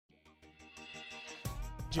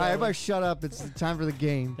All right, everybody shut up. It's time for the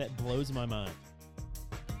game. That blows my mind.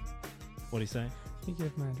 What'd he say? He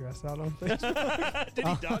gave my address out on Facebook. Did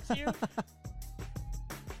he dox you?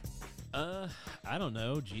 I don't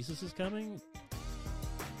know. Jesus is coming?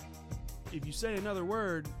 If you say another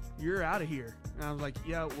word, you're out of here. And I was like,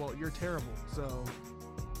 yeah, well, you're terrible. So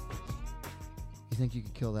You think you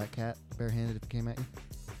could kill that cat barehanded if it came at you?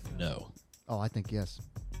 No. Oh, I think yes.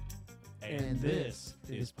 And this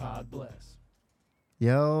is Pod Bless.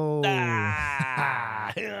 Yo.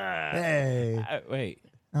 Ah! Hey. Wait.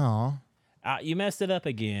 Oh. You messed it up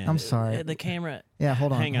again. I'm sorry. The camera. Yeah,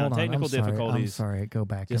 hold on. Hang on. hold Technical I'm sorry. difficulties. I'm sorry. Go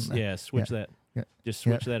back. Just switch that. Yeah. Just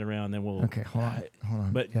switch that around, then we'll. Okay, hold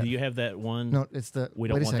on. But Yeah. do you have that one? No, it's the. We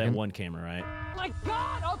don't wait a want that second. one camera, right? My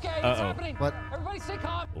God! Okay, Uh-oh. what's happening? What? Everybody stay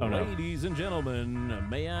calm. Oh, no. Ladies and gentlemen,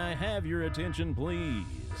 may I have your attention, please?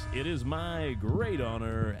 It is my great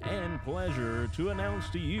honor and pleasure to announce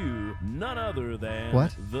to you none other than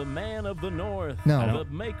What? the man of the North, No. the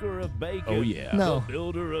maker of bacon, Oh, yeah. No. the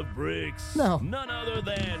builder of bricks, No. none other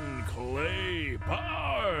than Clay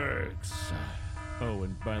Parks. Oh,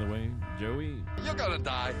 and by the way, Joey. You're gonna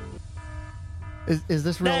die. Is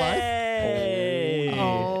this real life? Hey!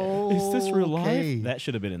 Oh. Is this real okay. life? That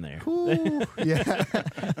should have been in there. Ooh, yeah.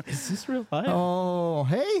 Is this real life? Oh,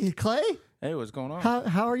 hey, Clay. Hey, what's going on?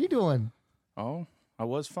 How are you doing? Oh, I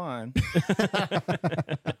was fine.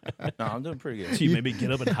 No, I'm doing pretty good. So you maybe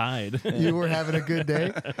get up and hide. You were having a good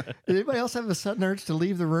day. Did anybody else have a sudden urge to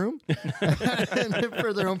leave the room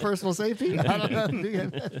for their own personal safety? I don't know.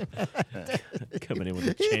 Coming in with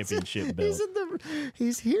a championship belt.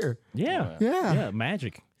 He's here. Yeah. Yeah. Yeah,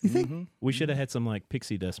 magic. You think? We should have had some like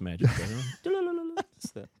pixie dust magic.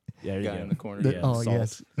 It's the Yeah, there you guy go. in the corner. The- Yeah, oh salt.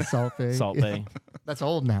 yes, Salt Bay. Salt Bay. That's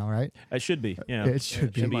old now, right? It should be. Yeah. It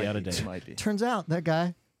should be. Should be Might out of be, date. might be. Turns out that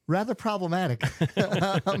guy rather problematic.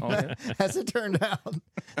 yeah? As it turned out,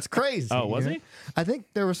 it's crazy. Oh, was you know? he? I think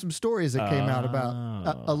there were some stories that came out about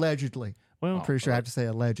Oh. allegedly. Well, I'm pretty sure I have to say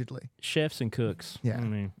allegedly. chefs and cooks. Yeah. I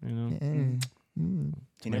mean, you know.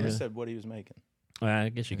 He never Yeah. said what he was making. Well, I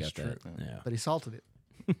guess you got That's that. true. Yeah. But he salted it.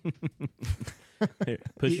 Here,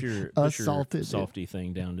 push your assaulted it. softy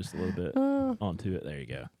thing down just a little bit onto it. There you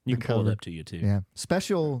go. The You can pull cover. it up to you too. Yeah.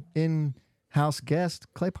 Special in-house guest,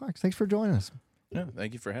 Clay Parks. Thanks for joining us. No,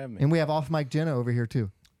 thank you for having me. And we have off-mic Jenna over here too.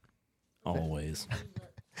 Always.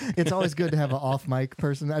 It's always good to have an off-mic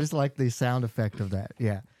person. I just like the sound effect of that.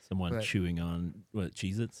 Yeah. Someone Right. chewing on what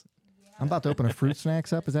Cheez-Its. I'm about to open a fruit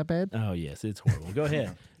snacks up. Is that bad? Oh yes, it's horrible. Go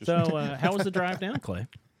ahead. So, how was the drive down, Clay?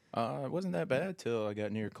 It wasn't that bad till I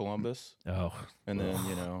got near Columbus, Oh, and then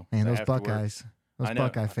you know, Man, those afterward, Buckeyes. Those I know.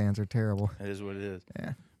 Buckeye fans are terrible. It is what it is.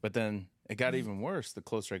 Yeah. But then it got even worse the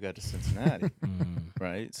closer I got to Cincinnati.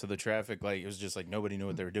 Right. So the traffic, like, it was just like nobody knew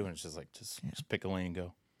what they were doing. It's just like just pick a lane and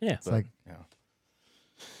go. yeah. But, like- yeah.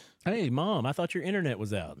 Hey, Mom, I thought your internet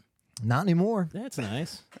was out. Not anymore. That's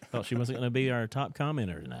nice. Thought she wasn't going to be our top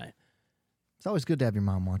commenter tonight. It's always good to have your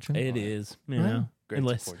mom watching. It is, you Right. know.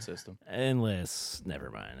 Great support system. Unless, never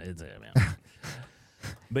mind. It's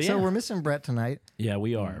but yeah, So we're missing Brett tonight. yeah,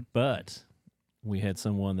 we are. But we had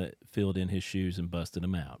someone that filled in his shoes and busted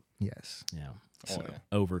them out. Yes. Yeah, Oh, so yeah.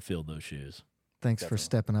 overfilled those shoes. Thanks for Definitely.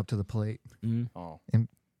 stepping up to the plate. Oh,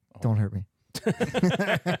 Don't hurt me.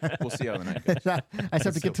 we'll see how the night goes. I just have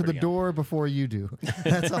to Still get to the pretty young. door before you do.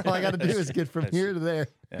 That's all I got to do is get from That's here to there.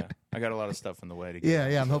 Yeah, I got a lot of stuff in the way to get. Yeah,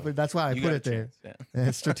 there, yeah. I'm so hoping that's why I you put got a it there. chance, Yeah. And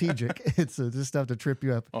it's strategic. It's just stuff to trip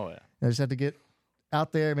you up. Oh yeah. I just have to get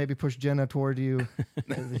out there, maybe push Jenna toward you,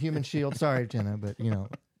 the human shield. Sorry, Jenna, but you know,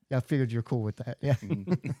 I figured you're cool with that. Yeah.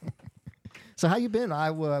 So how you been?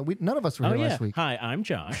 None of us were Oh here yeah. last week. Hi, I'm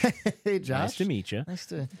Josh. Hey, Josh. Nice to meet you. Nice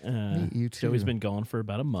to meet you too. Joey's been gone for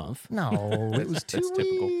about a month. No, it was 2 That's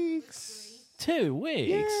typical. weeks. 2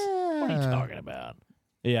 weeks. What are you Yeah. talking about?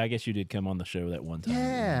 Yeah, I guess you did come on the show that one time.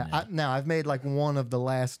 Yeah. Now I've made like one of the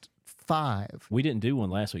last 5. We didn't do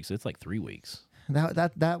one last week, so it's like 3 weeks.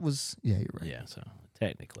 That was you're right. Yeah, so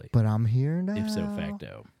technically, But I'm here now. if so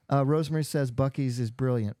facto. Rosemary says Bucky's is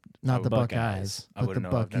brilliant. Not Oh, the Buckeyes. Buckeyes, I but the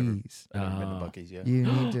wouldn't know. I've never, Buckies. I've never been to Bucky's yet. You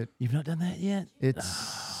need to. You've not done that yet?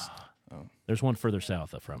 It's There's one further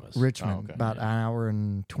south from us. Richmond, Oh, okay. about an hour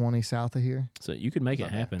and 20 south of here. So you could make it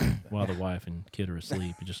happen while the wife and kid are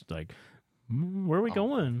asleep. You just like, where are we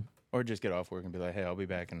going? Or just get off work and be like, hey, I'll be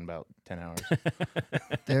back in about 10 hours.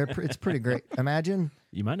 It's pretty great. Imagine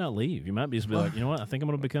You might not leave. You might be just be like, you know what? I think I'm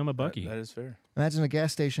going to become a Bucky. That is fair. a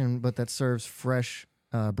gas station, but that serves fresh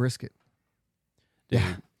brisket. Dude,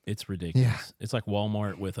 yeah. it's ridiculous. Yeah. It's like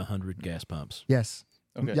Walmart with 100 gas pumps. Yes.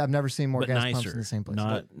 Okay. Yeah, I've never seen more But gas nicer. pumps in the same place.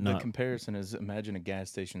 Not, The not comparison is imagine a gas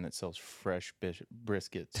station that sells fresh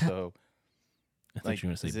brisket. So I thought Like, you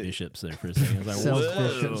were going to is say it- bishops there for a second. I was like, Sells whoa.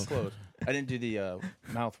 bishops. Close. I didn't do the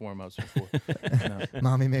mouth warm-ups before. No.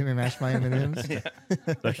 Mommy made me mash my M&Ms.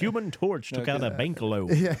 The Human Torch took out a bank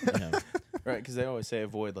loaf. Yeah. Right, because they always say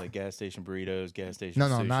avoid like gas station burritos, gas station No,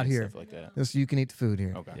 sushi, not here. stuff like that. This, you can eat the food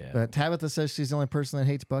here. Okay. Yeah. But Tabitha says she's the only person that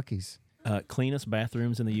hates Buc-ee's. Cleanest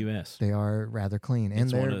bathrooms in the U.S. They are rather clean, and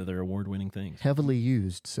It's one they're of their award-winning things. heavily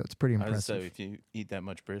used, so it's pretty I was so impressive. if you eat that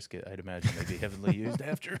much brisket, I'd imagine they'd be heavily used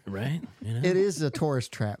after. Right? You know? It is a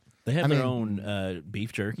tourist trap. They have I their mean, own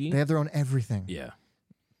beef jerky. They have their own everything. Yeah.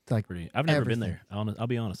 Like Pretty. I've never been everything. there. I'll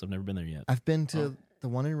be honest. I've never been there yet. I've been to the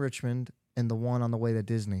one in Richmond and the one on the way to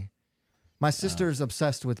Disney. My sister's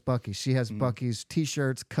obsessed with Buc-ee's. She has Buc-ee's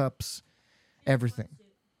T-shirts, cups, everything.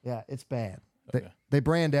 Yeah, it's bad. Okay. They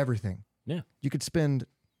brand everything. Yeah. You could spend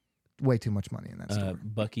way too much money in that store.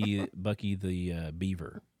 Bucky the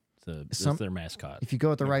beaver. That's Some- their mascot. If you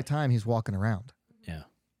go at the right time, he's walking around. Yeah.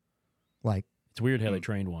 Like, It's weird how they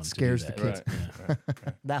trained one. Scares to the do that. kids. Right.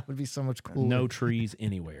 Yeah. that would be so much cooler. No trees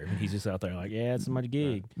anywhere. And he's just out there like, yeah, it's my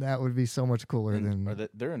gig. That would be so much cooler And than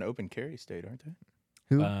they're an open carry state, aren't they?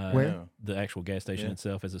 who? Where? No. The actual gas station Yeah.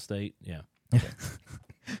 itself as a state. Yeah.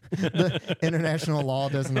 The international law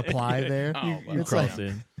doesn't apply there. Oh, well, It's Cross like,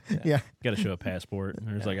 in. yeah, Got to show a passport.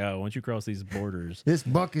 And it's like, oh, once you cross these borders, this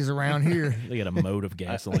Buc-ee's around here. they got a mode of I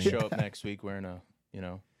gasoline. show up next week wearing a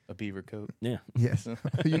beaver coat. Yeah. Yes,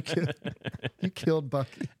 you killed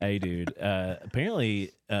Buc-ee. Hey, dude.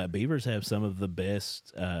 Apparently, beavers have some of the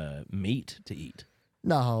best meat to eat.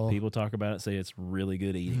 No, People talk about it, say it's really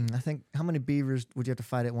good eating. I think how many beavers would you have to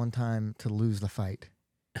fight at one time to lose the fight?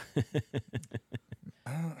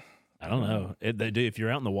 I don't know. They do. If you're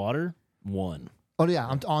out in the water, one. Oh yeah,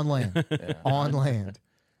 I'm on land. Yeah. On land.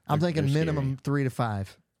 I'm They're- thinking they're minimum 3 to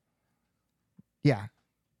 5. Yeah,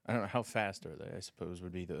 I don't know how fast are they. I suppose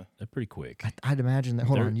would be the. They're pretty quick. I'd imagine that.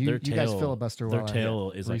 Hold Their- on, you their guys tail- filibuster Their while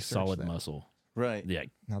tail is like research solid that. muscle. Right. Yeah,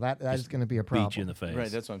 Now that is Just going to be a beat problem. you in the face. Right.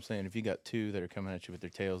 That's what I'm saying. If you got two that are coming at you with their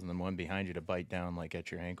tails and then one behind you to bite down like at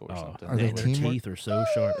your ankle or something. Are they their teamwork? teeth are so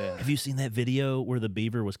sharp. Yeah. Have you seen that video where the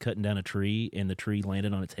beaver was cutting down a tree and the tree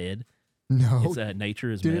landed on its head? No, It's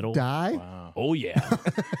Nature is did Metal. it die? Wow. Oh yeah,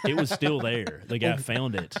 it was still there. The guy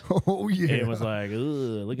found it. Oh yeah. And it was like, ugh,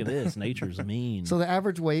 look at this. Nature's mean. So the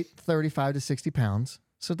average weight 35 to 60 pounds.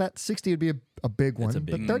 So that 60 would be a big one. That's a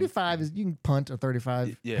big but 35 is you can punt a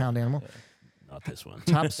 35 Yeah. pound animal. Not this one.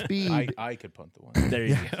 Top speed. I could punt the one. There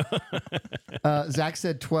you go. Zach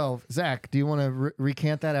said 12. Zach, do you want to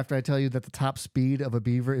recant that after I tell you that the top speed of a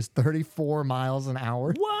beaver is 34 miles an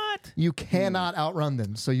hour? What? You cannot outrun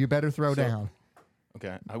them, so you better throw So- down.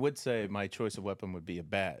 Okay. I would say my choice of weapon would be a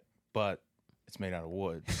bat, but it's made out of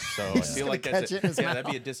wood. So I feel like gonna that's catch it in his that'd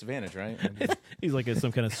be a disadvantage, right? He's like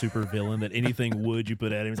some kind of super villain that anything wood you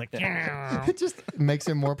put at him, he's like, yeah. It just makes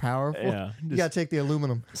him more powerful. Yeah, You got to take the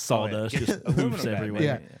aluminum. Sawdust yeah. just Aluminum hoofs bat, everywhere.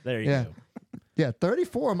 yeah. There you Yeah. go. Yeah,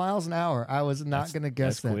 34 miles an hour. I was not going to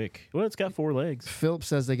guess That's that. quick. Well, it's got 4 legs. Philip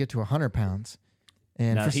says they get to 100 pounds.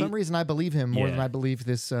 And Now, for some reason, I believe him more than Yeah. I believe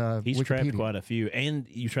this He's trapped Wikipedia. quite a few, and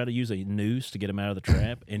you try to use a noose to get them out of the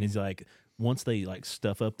trap, and he's like, once they like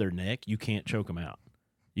stuff up their neck, you can't choke them out.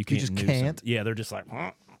 You can't. just noose 'em. can't? Yeah, they're just like.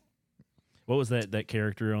 What was that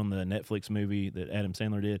character on the Netflix movie that Adam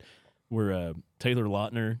Sandler did, where Taylor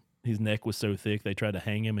Lautner, his neck was so thick they tried to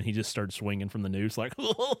hang him, and he just started swinging from the noose like,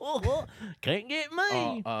 can't get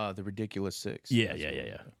me. The Ridiculous Six.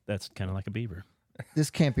 Yeah. That's kind of like a beaver. This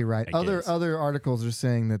can't be right. I Other guess. other articles are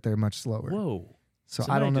saying that they're much slower. Whoa. So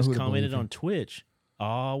Somebody I don't know just who to commented believe. on Twitch.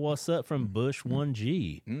 Aw, what's up from Bush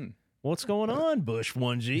 1G? Mm. What's going on, Bush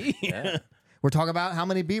 1G? Yeah. We're talking about how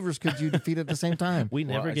many beavers could you defeat at the same time. We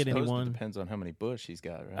Well, never I get suppose anyone. It depends on how many bush he's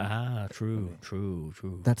got, right? Ah, true.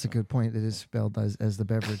 That's a good point. It is spelled as the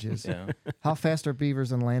beverage is. Yeah. How fast are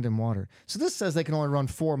beavers in land and water? So this says they can only run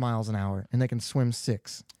 4 miles an hour and they can swim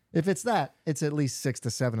 6. If it's that, it's at least 6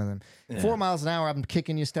 to 7 of them. 4 miles an hour, I'm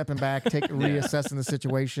kicking you, stepping back, reassessing the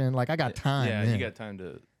situation. Like I got time. Yeah, man. you got time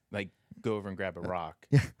to like go over and grab a rock,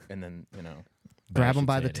 Yeah. and then Grab Bash them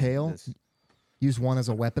by its the head in. tail. this- Use one as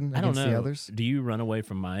a weapon I don't against know. the others. Do you run away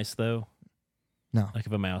from mice though? No. Like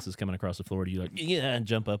if a mouse is coming across the floor, do you like and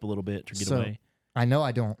jump up a little bit to get So, away? I know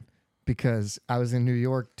I don't because I was in New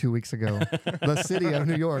York 2 weeks ago, the city of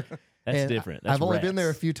New York. That's and different. That's I've only been there a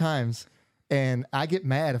rats. few times, and I get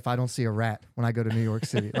mad if I don't see a rat when I go to New York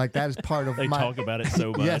City. Like that is part of They my. talk about it so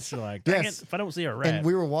much. Yes. They're like, dang Yes. it, if I don't see a rat. And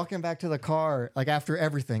we were walking back to the car like after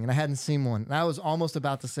everything, and I hadn't seen one. And I was almost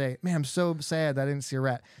about to say, "Man, I'm so sad that I didn't see a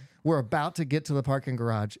rat." We're about to get to the parking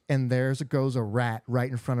garage, and goes a rat right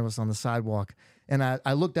in front of us on the sidewalk. And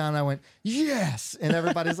I looked down and I went, "Yes!" And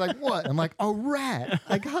everybody's like, "What?" I'm like, "A rat!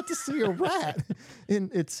 I got to see a rat!"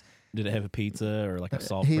 And Did it have a pizza or like a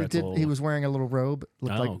soft He pretzel? He was wearing a little robe,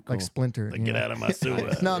 looked Oh, like cool. Splinter. Like, you get know? out of my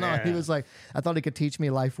sewer. No, he was like, I thought he could teach me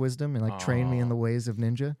life wisdom and like train me in the ways of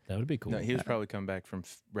ninja. That would be cool. No, he was probably coming back from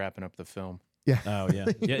wrapping up the film. Yeah. Oh yeah,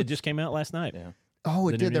 yeah. It just came out last night. Yeah. Oh,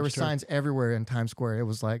 it The did. new There were Ninja Turtle. signs everywhere in Times Square. It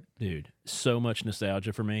was like, Dude, so much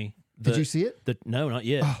nostalgia for me. did you see it? No, not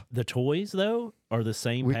yet. The toys though are the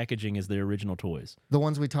same We- packaging as the original toys. The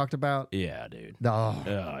ones we talked about. Yeah, dude.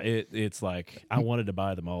 Oh. It's like I wanted to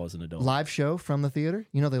buy them all as an adult. Live show from the theater.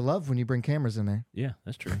 You know they love when you bring cameras in there. Yeah,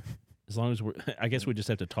 that's true. As long as I guess we just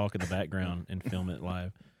have to talk in the background and film it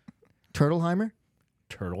live. Turtleheimer.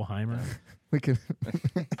 Turtleheimer. We could.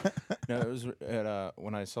 No, it was at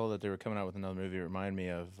when I saw that they were coming out with another movie. It reminded me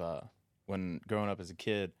of when growing up as a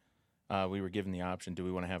kid, we were given the option: do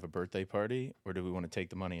we want to have a birthday party or do we want to take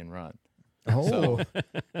the money and run? Oh,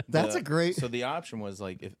 that's The- a great. So the option was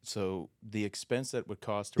like, the expense that would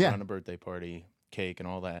cost to Yeah. run a birthday party, cake, and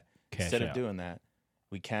all that. Cash Instead out. of doing that,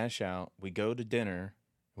 we cash out. We go to dinner.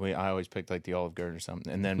 I always picked like the Olive Garden or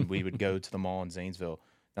something, and then we would go to the mall in Zanesville.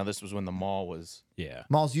 Now this was when the mall was Yeah.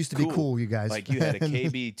 Malls used to be cool. cool, you guys. like you had a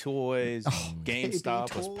KB Toys, Oh,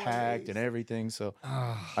 GameStop was packed Toys. and everything. So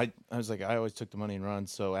Ah, I was like, I always took the money and run.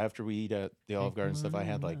 So after we eat at the Olive Garden stuff, I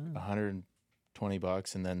had like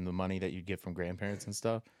 $120, and then the money that you'd get from grandparents and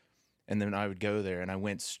stuff. And then I would go there, and I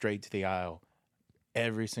went straight to the aisle.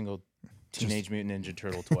 Every single Teenage Mutant Ninja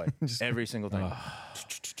Turtle toy, every single thing.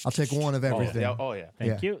 I'll take one of everything. Oh yeah.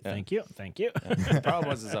 Thank Yeah. you. Thank you. Thank you. The problem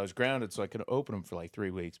was I was grounded, so I couldn't open them for like 3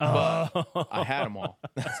 weeks. Oh. But I had them all.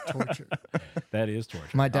 Torture. That is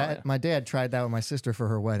torture. My dad tried that with my sister for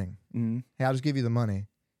her wedding. Mhm. Hey, I'll just give you the money.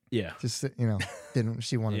 Yeah. Just didn't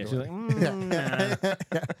she wanted Yeah, to? she's like, nah.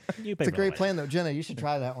 You pay It's a for great that. plan though, Jenna. You should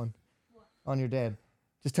try that one on your dad.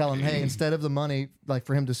 Just tell him, hey, instead of the money, like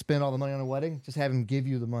for him to spend all the money on a wedding, just have him give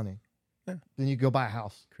you the money. Yeah. Then you go buy a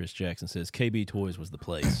house. Chris Jackson says KB Toys was the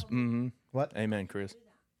place. Mm-hmm. What? Amen, Chris.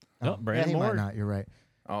 Oh, Brandon yeah, he Moore. might not. You're right.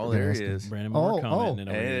 Oh, They're there he asking. is. Brandon Moore Oh, commenting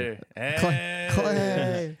over Hey here. there. Clay. Hey.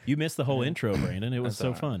 Clay. You missed the whole intro, Brandon. It was That's so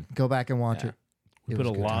all right. fun. Go back and watch Yeah. it. We It put was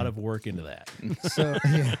a a good lot time. of work into that. So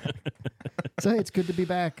yeah. So hey, it's good to be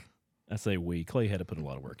back. I say we. Clay had to put a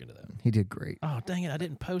lot of work into that. He did great. Oh, dang it. I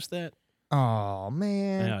didn't post that. Oh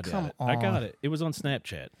man, Yeah, come on! I got it. It was on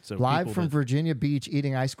Snapchat. So Live people from that- Virginia Beach,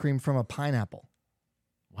 eating ice cream from a pineapple.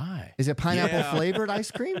 Why? Is it pineapple Yeah. flavored ice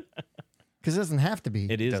cream? Because it doesn't have to be.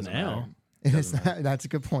 It is Doesn't now. matter. It is not, that's a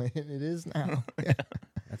good point. It is now. Yeah.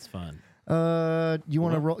 That's fun. You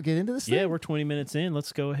want to get into this Yeah, thing? we're 20 minutes in.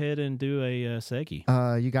 Let's go ahead and do a seggy.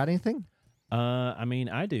 You got anything? I mean,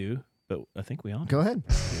 I do, but I think we all do. Go ahead.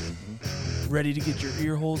 Ready to get your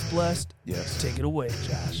ear holes blessed? Yes. Take it away,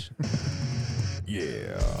 Josh.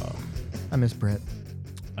 I miss Brett.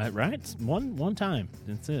 Right? It's one time.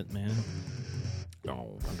 That's it, man.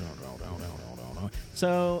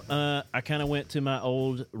 So I kind of went to my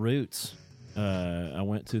old roots. I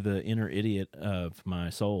went to the Inner Idiot of my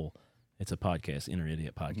soul. It's a podcast, Inner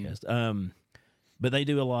Idiot podcast. But they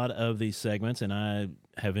do a lot of these segments, and I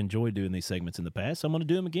have enjoyed doing these segments in the past. So I'm going to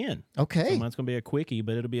do them again. Okay. So mine's going to be a quickie,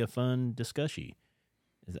 but it'll be a fun discussion.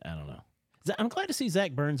 I don't know. I'm glad to see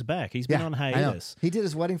Zach Burns back. He's been on I know. hiatus. He did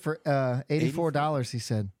his wedding for $84. He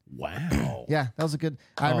said. Wow. Yeah, that was a good.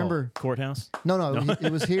 I Oh, remember. courthouse. No,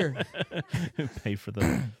 it was here. Pay for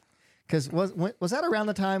the. Because was that around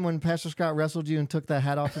the time when Pastor Scott wrestled you and took that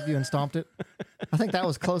hat off of you and stomped it? I think that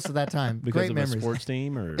was close to that time. Because Great of memories. a sports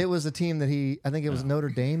team, or It was a team that I think it was Notre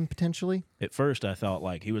Dame potentially. at first I thought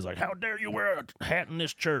like he was like, "How dare you wear a hat in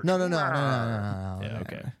this church?" No. Yeah,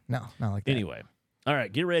 okay. No, not like that. Anyway, all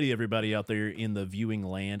right, get ready, everybody out there in the viewing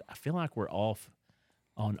land. I feel like we're off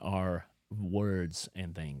on our words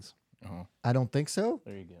and things. Oh, I don't think so.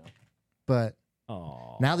 there you go. But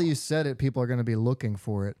Oh, now that you said it, people are going to be looking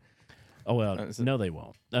for it. oh well, Is it- no, they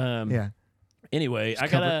won't. Yeah. Anyway, Just I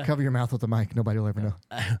gotta, cover your mouth with the mic. Nobody will ever know.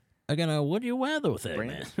 I gotta. What do you rather with that,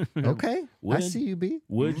 Brandon. man? Okay. I Would- see you, B.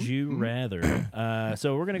 Would you rather?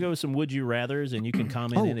 So we're gonna go with some would you rather's, and you can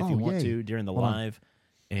comment in if you want yay. to during the Hold on. live,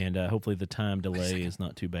 and hopefully the time delay is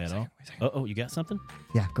not too bad. Oh, you got something?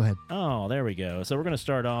 Yeah, go ahead. Oh, there we go. So we're gonna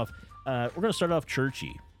start off.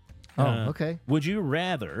 Churchy. Oh, okay. Would you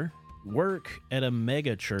rather work at a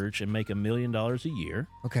mega church and make $1 million a year,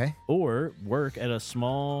 Okay. or work at a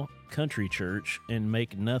small country church and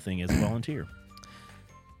make nothing as a volunteer?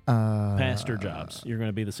 Pastor jobs. You're going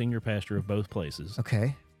to be the senior pastor of both places.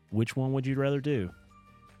 Okay. Which one would you rather do?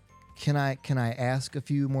 Can I ask a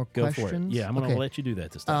few more Go questions? for it. Yeah, I'm going to Okay. let you do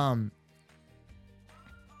that this time.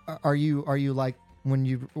 Are you like when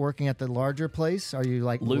you're working at the larger place? Are you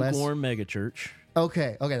like less? Lukewarm mega church,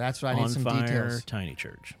 Okay. That's what I need on some fire details. tiny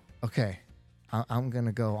church. Okay. I'm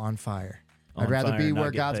gonna go on fire. On I'd rather fire be and not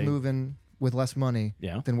where get God's paid. moving with less money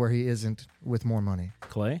Yeah. than where He isn't with more money.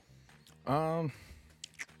 Clay?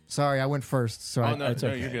 Sorry, I went first. So Oh no, It's no,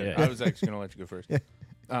 okay. you're good. Yeah. I was actually gonna let you go first.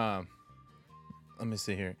 Let me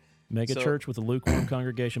see here. Mega So- church with a lukewarm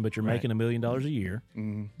congregation, but you're Right. making $1 million a year.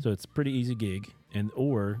 So it's a pretty easy gig.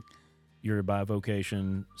 Or you're a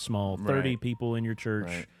bivocation, small, 30 Right. people in your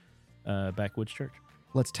church, backwoods church.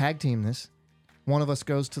 let's tag team this. One of us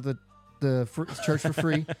goes to the church for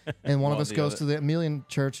free, and one of Well, us the goes other- to the million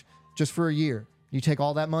church just for a year. You take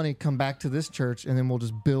all that money, come back to this church, and then we'll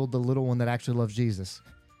just build the little one that actually loves Jesus.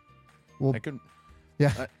 Well, I could.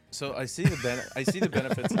 yeah. So I see I see the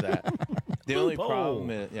benefits of that. The only Loophole. problem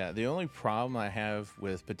is, the only problem I have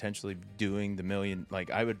with potentially doing the million,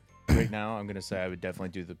 like I would right now, I'm gonna say I would definitely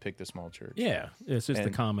do pick the small church. Yeah. It's just the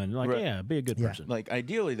And- common, like, Right. yeah, be a good Yeah. person. Like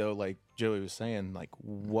ideally though, like Joey was saying, like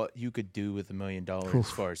what you could do with $1 million as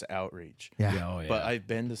far as outreach. Yeah. Yeah, oh, yeah. But I've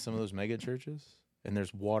been to some of those mega churches, and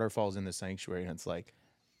there's waterfalls in the sanctuary, and it's like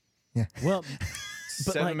well,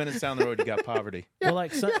 But, 7 like- minutes down the road, you got poverty. well,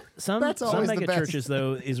 like some That's always the mega best. churches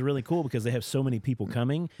though is really cool because they have so many people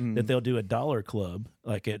coming that they'll do a dollar club.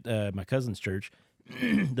 Like at my cousin's church,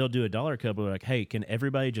 they'll do a dollar club. Where like, hey, can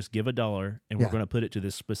everybody just give $1 and we're Yeah. going to put it to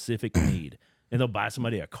this specific need, and they'll buy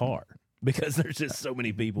somebody a car because there's just so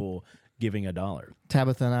many people giving $1.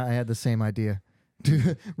 Tabitha and I had the same idea.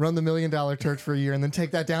 Run the $1 million church for a year, and then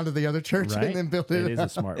take that down to the other church, Right? and then build it. It is a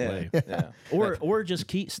up. smart way. Yeah. Or just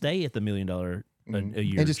stay at the $1 million a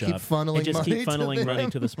year And just keep job, funneling and just keep money to funneling them. money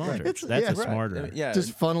to the small church. It's- That's yeah, a right. smarter. Yeah.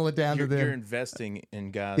 Just funnel it down you're, to them. you're investing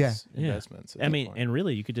in God's Yeah. investments. at I that mean, point. and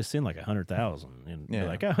really, you could just send like 100,000 and be Yeah.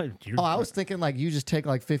 like, oh, you're, Oh, I was thinking like you just take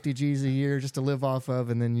like 50 G's a year just to live off of,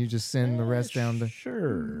 and then you just send the rest down to.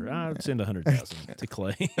 Sure, I'd send 100,000 to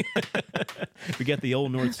Clay. We got the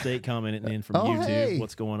Old North State commenting in from Oh, YouTube. hey.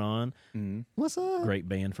 What's going on? What's up? Great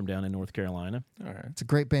band from down in North Carolina. all right. It's a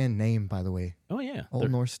great band name, by the way. Oh yeah, Old They're-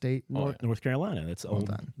 North State. North Carolina. That's Well old.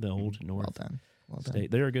 done. The old North Well done. Well done.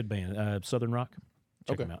 State. They're a good band. Southern Rock.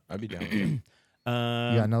 Check Okay. them out. I'd be down. You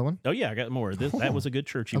got another one? Oh yeah, I got more. That was a good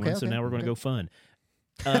churchy Okay, one. So okay, now we're going to okay. go fun.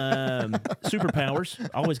 Superpowers.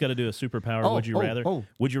 Always got to do a superpower. Would you rather?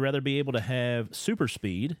 Would you rather be able to have super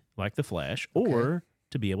speed like the Flash, or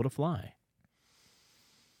to be able to fly?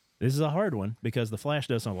 This is a hard one because the Flash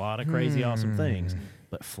does a lot of crazy, awesome things,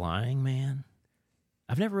 but flying, man.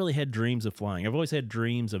 I've never really had dreams of flying. I've always had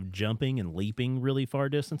dreams of jumping and leaping really far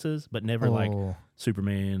distances, but never like Oh.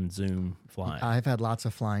 Superman, zoom, flying. I've had lots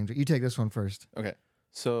of flying. You take this one first. Okay.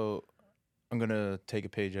 So I'm going to take a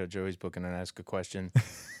page out of Joey's book and then ask a question.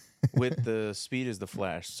 With the speed as the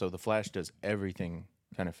Flash, so the Flash does everything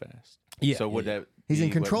kind of fast. Yeah, So would yeah, that He's be in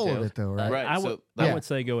what control of entails? it, though, right? Right. I so would, that- I would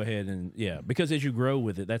say go ahead and because as you grow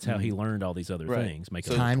with it, that's how he learned all these other Right. things. Make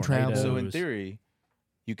So- Time travel. So in tornadoes. theory,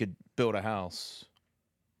 you could build a house.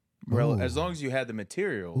 Ooh. As long as you had the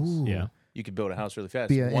materials, Ooh. Yeah. you could build a house really fast.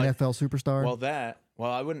 Be an One- NFL superstar.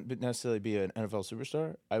 Well, I wouldn't necessarily be an NFL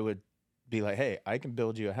superstar. I would be like, hey, I can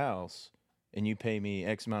build you a house, and you pay me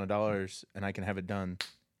X amount of dollars, and I can have it done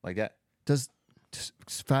like that.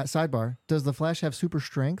 Sidebar. Does the Flash have super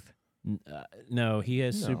strength? No, he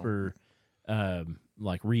has No. super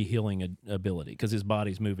like re-healing ability because his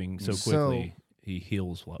body's moving so So- quickly. He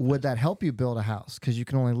heals. A lot Would that help you build a house? Because you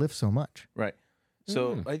can only lift so much. Right.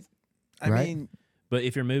 So I Right? mean, But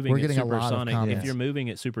if you're moving We're at getting a lot of supersonic, if comments. you're moving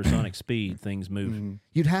at supersonic speed, things move.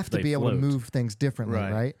 You'd have to They be able to float. move things differently,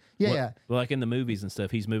 Right. right? Yeah, Well- yeah. well, like in the movies and stuff,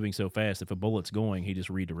 he's moving so fast. If a bullet's going, he just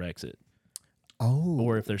redirects it. Oh.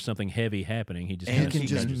 Or if there's something heavy happening, he just and kind can of he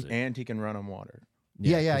just- changes can, it. and he can run on water.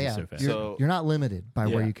 yeah, 'cause yeah, he's yeah. so fast. You're, So- you're not limited by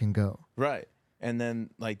where Yeah. you can go. Right. And then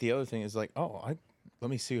like the other thing is like, let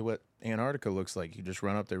me see what Antarctica looks like. You just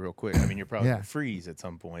run up there real quick. I mean, you're probably Yeah. gonna freeze at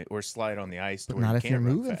some point or slide on the ice. To But where not you if you're can't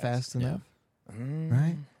run moving fast enough. Mm.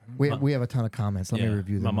 Right? We have a ton of comments. Let me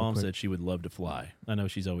review them. My real mom quick. said she would love to fly. I know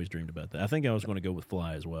she's always dreamed about that. I think I was going to go with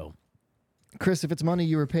fly as well. Chris, if it's money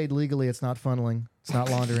you were paid legally, it's not funneling. It's not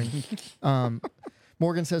laundering.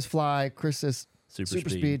 Morgan says fly. Chris says super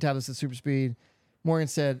speed. Tabitha said super speed. Morgan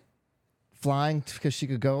said flying because she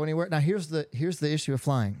could go anywhere. Now here's the issue of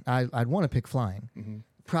flying. I'd want to pick flying.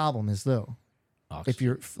 Problem is though, if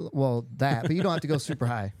you're that, but you don't have to go super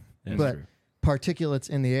high. That's but true. particulates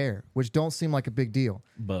in the air, which don't seem like a big deal.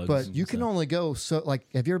 Bugs But and you can stuff. only go so. Like,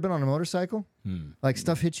 have you ever been on a motorcycle? Like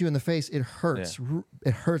stuff hits you in the face, it hurts.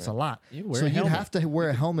 It hurts a lot. You wear So a you'd helmet. have to wear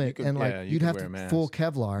a helmet could- and like yeah, you you'd could have wear to a mask. full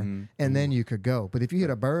Kevlar, and then you could go. But if you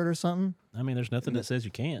hit a bird or something, I mean, there's nothing that says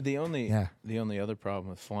you can't. The only Yeah. the only other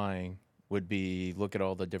problem with flying would be look at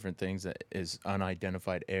all the different things that is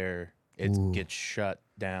unidentified air it Ooh. gets shut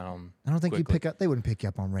down. I don't think you quickly. they wouldn't pick you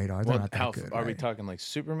up on radar. They're Well, not that how good. are we right? talking like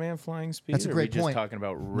Superman flying speed? That's a or great are we just point. talking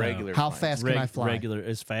about regular? How flying fast can I fly? Regular,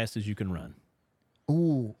 as fast as you can run.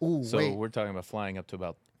 Ooh, So wait. we're talking about flying up to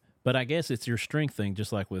about. But I guess it's your strength thing,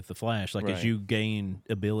 just like with the Flash. Like as Right. you gain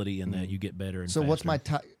ability in that, you get better. And So what's faster. my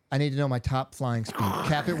top? I need to know my top flying speed.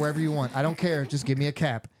 Cap it wherever you want. I don't care. Just give me a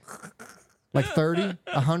cap. Like 30,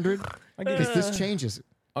 100? Because this changes.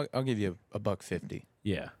 I'll give you a $150.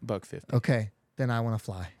 Yeah, $150. Okay, then I want to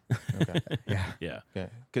fly. Okay. Yeah. yeah, Okay.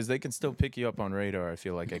 Because they can still pick you up on radar. I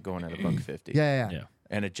feel like at going at a $150. Yeah. yeah.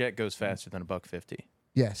 And a jet goes faster than a $150.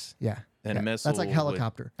 Yes. Yeah. And yeah. a missile. That's like would-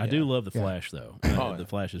 helicopter. I do love the Flash though. Oh, The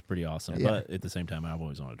Flash is pretty awesome, Yeah. but at the same time, I've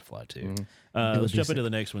always wanted to fly too. Mhm. It Let's would be jump into sick. the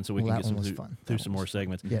next one so we Well, can that get one was some fun. through That some one more was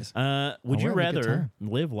segments. Yes. Would Oh, you we're having a good rather time.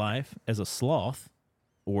 live life as a sloth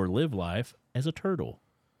or live life as a turtle?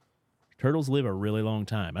 Turtles live a really long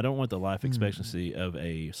time. I don't know what the life expectancy of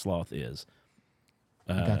a sloth is.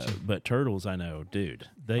 Gotcha. But turtles, I know, dude,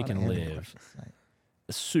 they Lot of can animal live questions tonight.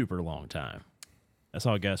 a super long time. I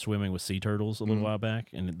saw a guy swimming with sea turtles a little Mm-hmm. while back,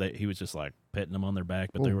 and he was just like petting them on their back,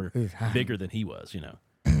 but they Ooh, were ooh, bigger than he was, you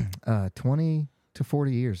know. 20 to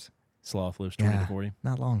 40 years. Sloth lives 20 Yeah. to 40.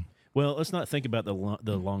 Not long. Well, let's not think about the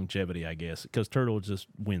longevity, I guess, because turtle just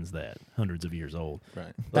wins that, hundreds of years old.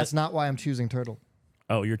 Right. That's not why I'm choosing turtle.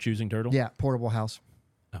 Oh, you're choosing turtle? Yeah, portable house.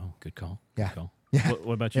 Oh, good call. Yeah. Good call. Yeah.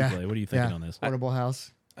 What about you, Yeah. Clay? What are you thinking Yeah. on this? Portable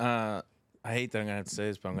house. I hate that I'm gonna have to say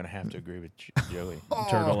this, but I'm gonna have to agree with Joey.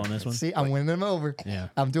 Turtle on this one? See, I'm winning them over. Yeah.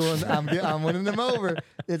 I'm winning them over.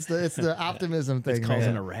 It's the optimism thing. It's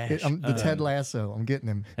causing man. a rash. I'm the Ted Lasso. I'm getting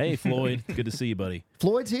him. Hey, Floyd. Good to see you, buddy.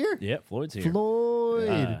 Floyd's here. Yeah, Floyd's here.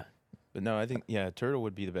 Floyd. But no, I think turtle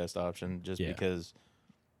would be the best option just Yeah. because,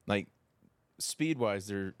 like, speed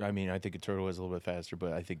wise, I think a turtle is a little bit faster,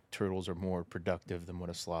 but I think turtles are more productive than what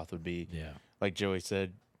a sloth would be. Yeah. Like Joey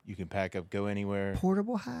said, you can pack up, go anywhere.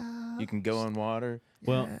 Portable house. You can go on water,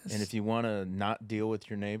 Well, and if you want to not deal with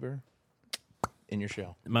your neighbor, in your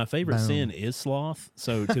shell. my favorite Boom. sin is sloth.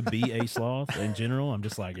 So to be a sloth in general, I'm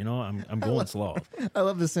just like, I'm going sloth. I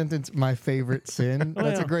love the sentence. My favorite sin.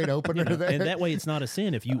 That's a Well, great opener there. And that way it's not a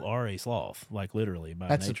sin if you are a sloth, like literally by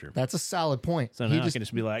nature. That's a solid point. So He now I just can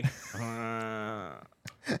just be like,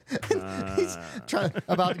 he's trying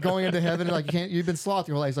about going into heaven. Like you can't. You've been sloth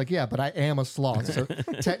your whole life. He's like, yeah, but I am a sloth. So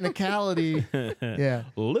technicality. Yeah.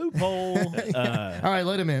 loophole. All right,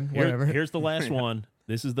 let him in. Whatever. Here's the last one.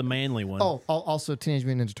 This is the manly one. Oh, also Teenage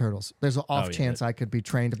Mutant Ninja Turtles. There's an off yeah, chance I could be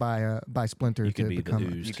trained by Splinter You to could be the become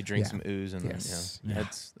ooze. You could drink Yeah. some ooze and Yes. then,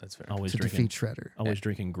 that's fair. always to drinking, defeat Shredder. always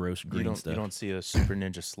drinking gross green You stuff. don't see a super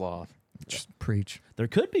ninja sloth. Just preach. There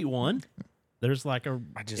could be one. There's like a.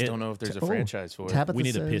 I just don't know if there's a Oh, franchise for it. Tabitha We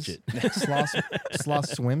need to pitch says sloth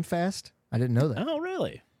swim fast. I didn't know that. Oh,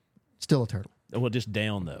 really? Still a turtle. Well, just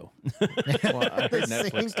down though. Well, I heard Same.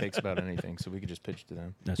 Netflix takes about anything, so we could just pitch to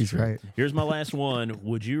them. That's He's true. right. Here's my last one.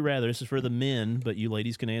 Would you rather? This is for the men, but you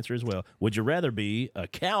ladies can answer as well. Would you rather be a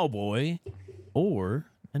cowboy or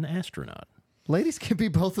an astronaut? Ladies can be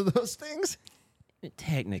both of those things.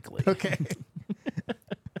 Technically. Okay.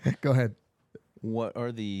 Go ahead. What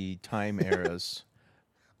are the time eras?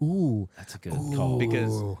 Ooh. That's a good call.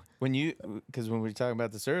 Because Ooh. when we were talking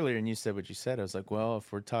about this earlier, and you said what you said, I was like, well,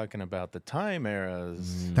 if we're talking about the time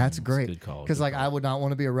eras, That's a great. good call, Because good like I would not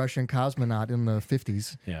want to be a Russian cosmonaut in the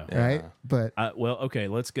 50s. Yeah. Right. Yeah. But Well, okay.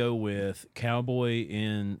 Let's go with cowboy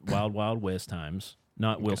in Wild Wild West times.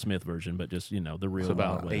 Not Will Smith version, but just the real so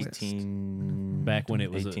Wild about West. 18, Back when it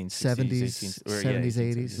was 70s,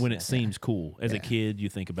 80s. When it seems cool. As a kid, you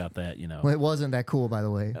think about that. well, it wasn't that cool, by the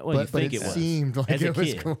way. Well, you but think it it was. seemed like As a it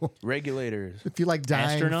was kid. cool. regulators. If you like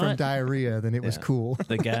dying from Astronaut? diarrhea, then it was Yeah. cool.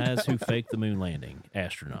 The guys who faked the moon landing,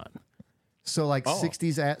 astronaut. So like Oh.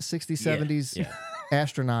 60s, 70s Yeah.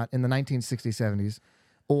 astronaut in the 1960s, 70s,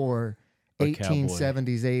 or A cowboy.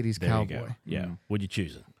 1870s, 80s There cowboy. you go. Yeah. Would you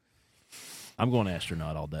choose it? I'm going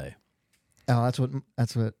astronaut all day. Oh, that's what.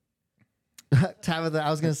 Tabitha, I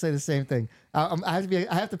was going to say the same thing. I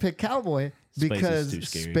have to pick cowboy Space is because too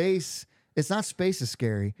scary. space. It's not space is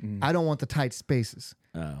scary. I don't want the tight spaces.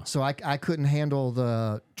 Oh, So I couldn't handle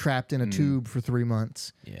the trapped in a tube for 3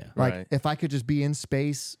 months. yeah. Like Right. if I could just be in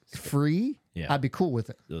space free, Yeah. I'd be cool with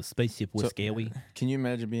it. The spaceship was scary. Can you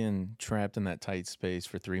imagine being trapped in that tight space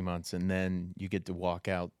for 3 months, and then you get to walk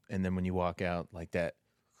out, and then when you walk out like that,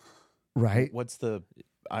 Right. what's the?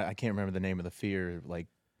 I can't remember the name of the fear, like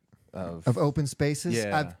Of open spaces.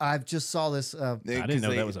 Yeah. I've just saw this I didn't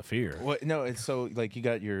know that was a fear. What? No, it's so like you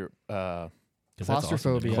got your 'Cause that's awesome to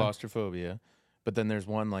claustrophobia. me. claustrophobia, but then there's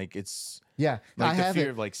one like it's Yeah, like I the have fear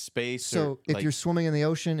it. of like space. So or, if like, you're swimming in the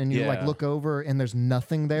ocean and you like Yeah. look over and there's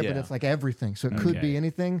nothing there, but Yeah. it's like everything. So it could be Okay.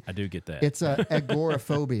 anything. I do get that. It's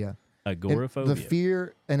agoraphobia. agoraphobia. The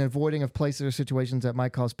fear and avoiding of places or situations that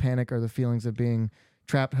might cause panic or the feelings of being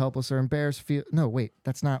trapped, helpless, or embarrassed. No, wait,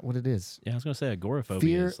 that's not what it is. Yeah, I was gonna say agoraphobia.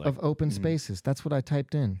 Fear is like, of open spaces. That's what I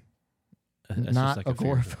typed in. that's just Not like a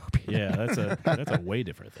fear of- agoraphobia. Yeah, that's a way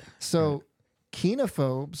different thing. So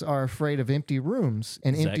kenophobes are afraid of empty rooms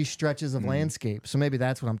and Zach- empty stretches of landscape. So maybe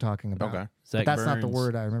that's what I'm talking about. Okay. Zach But that's not the Burns-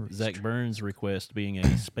 word I remember. Zach Burns request being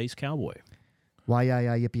a space cowboy. Why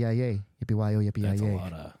yippee yippee yippee That's a yippee.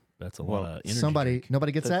 lot of. That's a Well, lot of energy. Somebody, drink.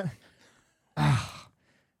 nobody gets that? Ah,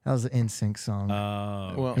 that was an NSYNC song.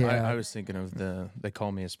 Well, Yeah. I was thinking of they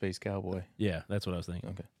call me a space cowboy. yeah, that's what I was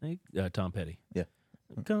thinking. Okay. Tom Petty. Yeah.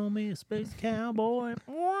 Call me a space cowboy.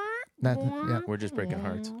 Yeah. We're just breaking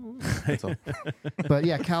hearts. That's all. But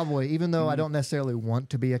yeah, cowboy, even though I don't necessarily want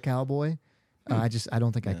to be a cowboy, I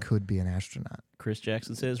don't think I could be an astronaut. Chris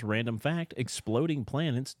Jackson says, random fact, exploding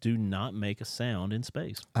planets do not make a sound in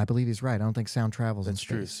space. I believe he's right. I don't think sound travels That's in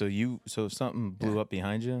true. space. So if something blew up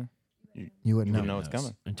behind you, You wouldn't you know. wouldn't know it's knows?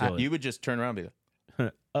 coming. Until You would just turn around and be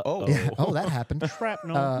like, Oh, Yeah. Oh, that happened.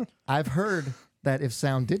 shrapnel. I've heard that if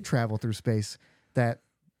sound did travel through space, that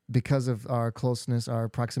because of our closeness, our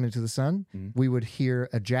proximity to the sun, we would hear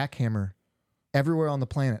a jackhammer everywhere on the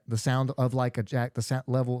planet. The sound of like a jack, the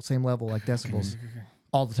same level, like decibels,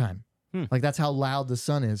 all the time. Like that's how loud the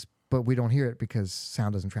sun is, but we don't hear it because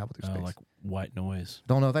sound doesn't travel through space. like white noise.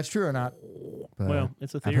 Don't know if that's true or not. But Well,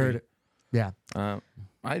 it's a I've theory. heard it. Yeah.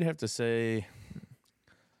 I'd have to say,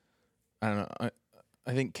 I don't know.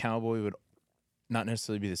 I think cowboy would not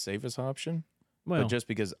necessarily be the safest option, Well, but just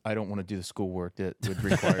because I don't want to do the schoolwork that would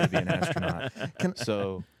require to be an astronaut.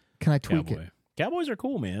 So Can I tweak cowboy. it? Cowboys are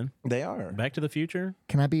cool, man. they are. Back to the Future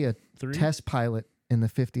Can I be a 3. test pilot in the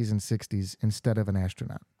 50s and 60s instead of an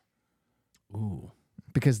astronaut? Ooh,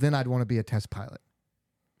 Because then I'd want to be a test pilot.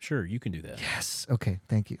 sure, you can do that. Yes. Okay.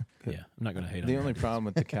 Thank you. Yeah, I'm not going to hate on The your only ideas. problem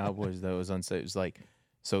with the Cowboys though is unsafe. Is like,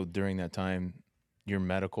 so during that time, your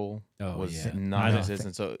medical Oh, was yeah. not Nothing.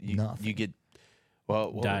 existent. So you Nothing. get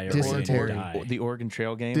Diarrhea. Dysentery. the Oregon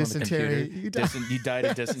Trail game Dysentery. on the You computer. die- You died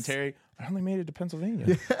of dysentery. I only made it to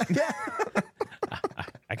Pennsylvania.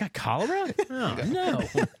 I got cholera? Oh, no.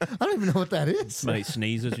 I don't even know what that is. Somebody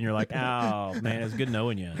sneezes and you're like, oh, man, it's good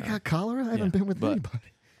knowing you. I got cholera. I haven't been with but- anybody.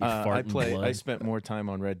 fart in blood. I spent more time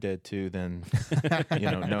on Red Dead 2 than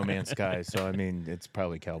No Man's Sky. So I mean, it's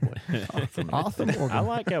probably Cowboy. Awesome. I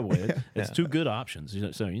like Cowboy. It's two good options,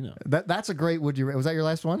 so you know. That's a great. Would you? Was that your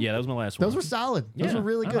last one? Yeah, that was my last one. Those were solid. Those Yeah, were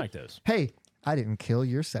really I good. like those. Hey, I didn't kill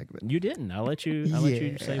your segment. You didn't. I let you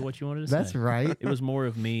say Yeah. what you wanted to That's say. right. It was more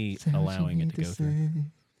of me Say what you allowing it need to go through.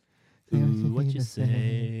 say. Ooh, what you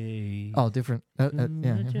say? Oh, different. Yeah.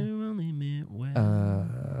 But you only meant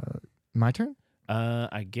well. My turn.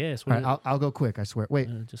 I guess. All right, I'll go quick. I swear. Wait.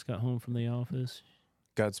 Just got home from the office.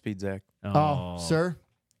 Godspeed, Zach. Oh, sir,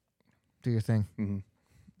 do your thing. Mm-hmm.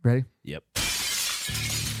 Ready? Yep.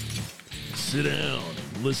 Sit down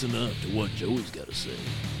and listen up to what Joey's got to say.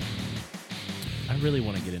 I really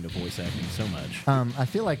want to get into voice acting so much. I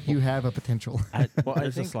feel like you have a potential. Well, I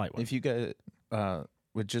There's a think slight one. if you guys,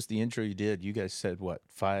 with just the intro you did, you guys said what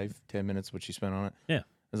 5-10 minutes what you spent on it. Yeah. I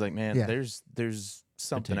was like, man, Yeah. there's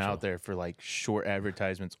something Potential. out there for like short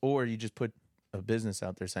advertisements, or you just put a business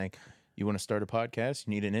out there saying you want to start a podcast,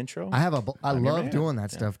 you need an intro. I I'm your love man. doing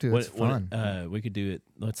that stuff too. It's fun. we could do it.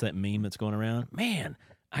 What's that meme that's going around? Man,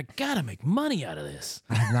 I gotta make money out of this.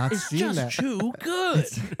 I have not It's seen just that. too good.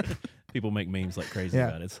 People make memes like crazy Yeah.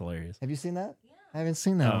 about it. It's hilarious. Have you seen that? I haven't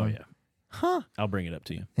seen that Oh one. yeah. Huh. I'll bring it up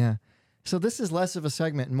to you. Yeah. So this is less of a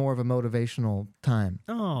segment and more of a motivational time.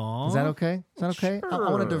 Oh, Is that okay? Is that okay? I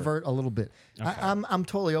want to Sure. divert a little bit. I'm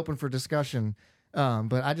totally open for discussion,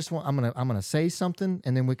 but I just want I'm gonna say something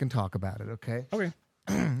and then we can talk about it. Okay. Okay.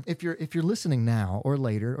 If you're listening now or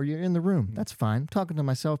later or you're in the room, that's fine. I'm talking to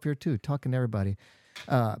myself here too. Talking to everybody.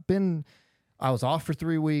 I was off for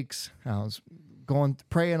 3 weeks. I was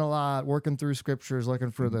praying a lot, working through scriptures,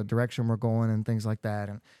 looking for the direction we're going and things like that.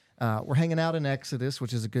 And we're hanging out in Exodus,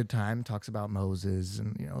 which is a good time. Talks about Moses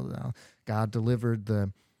and God delivered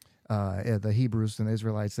the Hebrews and the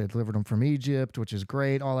Israelites. They delivered them from Egypt, which is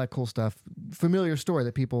great. All that cool stuff. Familiar story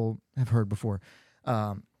that people have heard before.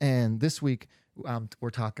 And this week we're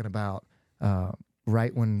talking about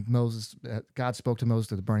right when God spoke to Moses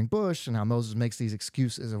to the burning bush, and how Moses makes these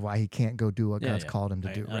excuses of why he can't go do what God's called him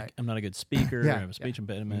to do. Right. I'm not a good speaker. Yeah, I have a speech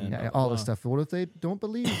impediment. Yeah, blah, blah, all this blah. stuff. What if they don't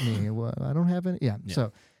believe me? Well, I don't have any. Yeah.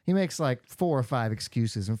 So he makes like 4 or 5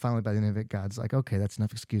 excuses, and finally by the end of it, God's like, "Okay, that's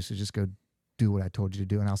enough excuses. Just go do what I told you to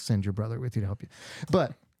do, and I'll send your brother with you to help you.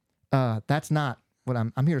 But that's not what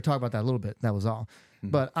I'm here to talk about that a little bit. That was all.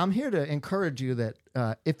 But I'm here to encourage you that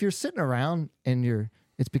if you're sitting around and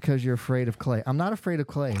it's because you're afraid of clay. I'm not afraid of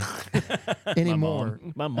clay anymore.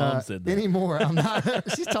 My mom said that. Anymore. I'm not.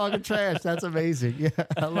 She's talking trash. That's amazing. Yeah,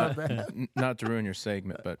 I love that. Not to ruin your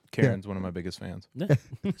segment, but Karen's one of my biggest fans.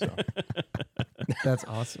 So. That's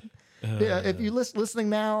awesome. Yeah, if you listening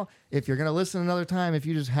now, if you're going to listen another time, if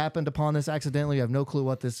you just happened upon this accidentally, you have no clue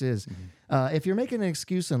what this is. If you're making an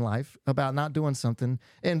excuse in life about not doing something,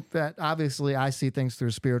 and obviously I see things through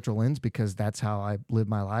a spiritual lens because that's how I live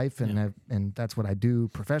my life, and and that's what I do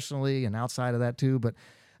professionally and outside of that too. But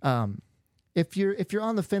if you're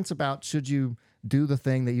on the fence about should you do the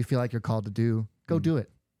thing that you feel like you're called to do, go do it.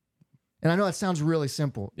 And I know that sounds really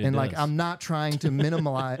simple, It and does. I'm not trying to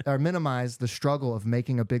minimize the struggle of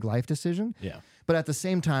making a big life decision. Yeah. But at the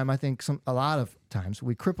same time, I think a lot of times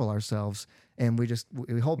we cripple ourselves and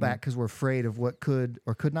we hold back because we're afraid of what could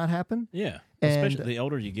or could not happen. Yeah. And- Especially the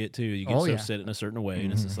older you get too, you get Oh, so yeah. set in a certain way,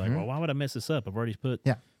 and it's just like, well, why would I mess this up? I've already put,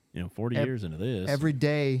 Yeah. 40 years into this. Every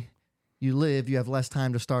day you live, you have less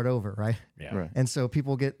time to start over, right? yeah. Right. And so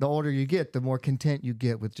the older you get, the more content you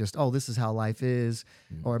get with just, oh, this is how life is.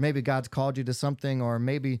 Or maybe God's called you to something, or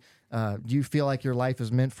maybe you feel like your life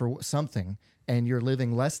is meant for something and you're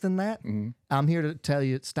living less than that. I'm here to tell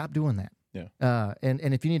you, stop doing that. Yeah.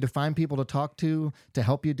 And if you need to find people to talk to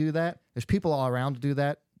help you do that, there's people all around to do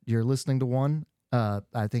that. You're listening to one.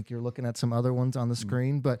 I think you're looking at some other ones on the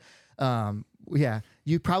screen. But yeah,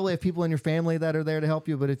 you probably have people in your family that are there to help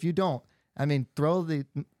you. But if you don't, I mean,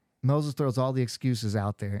 Moses throws all the excuses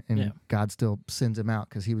out there, and God still sends him out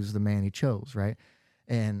because he was the man he chose, right?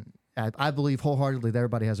 And I believe wholeheartedly that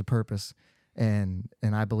everybody has a purpose, and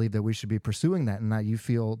I believe that we should be pursuing that, and that you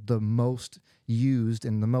feel the most used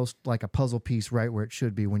and the most like a puzzle piece right where it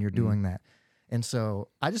should be when you're doing that. And so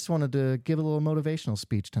I just wanted to give a little motivational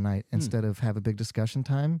speech tonight instead of have a big discussion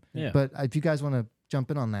time. Yeah. But if you guys want to jump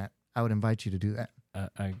in on that, I would invite you to do that.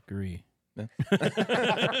 I agree.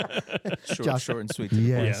 Short and sweet. To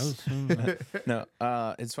the point. Yes. No,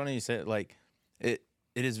 it's funny you said like it.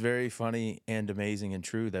 It is very funny and amazing and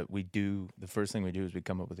true that the first thing we do is we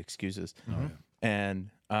come up with excuses. And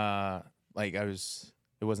like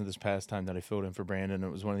it wasn't this past time that I filled in for Brandon. It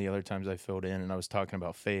was one of the other times I filled in, and I was talking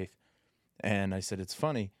about faith. And I said, it's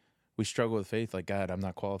funny. We struggle with faith. Like, God, I'm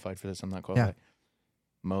not qualified for this. I'm not qualified.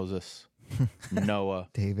 Moses, Noah,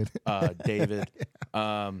 David. David,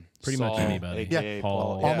 Pretty Saul, much anybody. AKA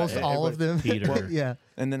Paul. Almost all of them. Peter. Well, Yeah.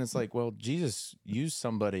 And then it's like, well, Jesus used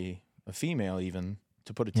somebody, a female even,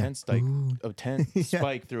 to put a tent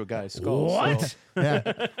spike through a guy's skull. What? So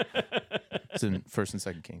Yeah. it's in 1st and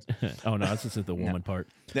 2nd Kings. Oh no, it's just at the woman part.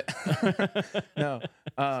 No,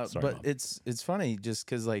 Sorry, but Mom. it's funny just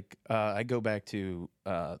because like I go back to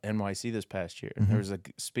NYC this past year. And there was a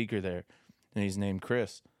speaker there, and he's named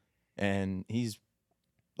Chris, and he's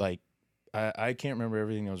like, I can't remember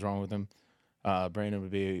everything that was wrong with him. Brandon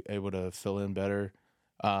would be able to fill in better,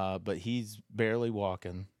 but he's barely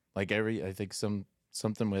walking. Like I think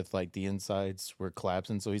something with like the insides were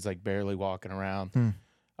collapsing, so he's like barely walking around.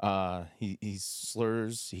 He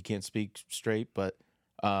slurs, he can't speak straight, but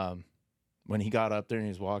when he got up there and he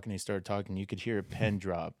was walking, he started talking, you could hear a pen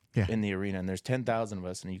drop in the arena, and there's 10,000 of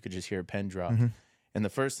us, and you could just hear a pen drop. And the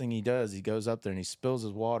first thing he does, he goes up there and he spills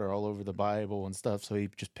his water all over the Bible and stuff, so he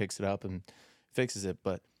just picks it up and fixes it.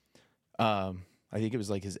 But I think it was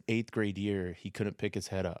like his 8th grade year, he couldn't pick his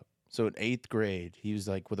head up. So in 8th grade, he was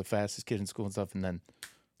like with the fastest kid in school and stuff, and then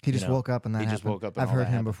He just know, woke up and that he happened. just woke up and I've all heard that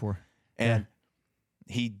him happened. before. and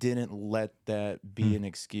he didn't let that be an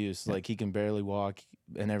excuse. Like he can barely walk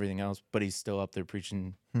and everything else, but he's still up there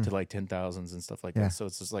preaching to like 10,000s and stuff like Yeah. that. So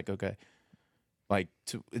it's just like, okay, like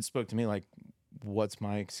it spoke to me like, what's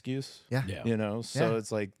my excuse? Yeah. Yeah. You know? So Yeah.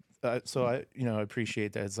 it's like, so I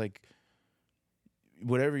appreciate that. It's like,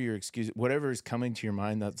 whatever your excuse, whatever is coming to your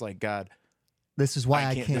mind, that's like, God, This is why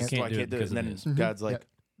I This can't. is why I do it can't do it. because And of then this. God's like,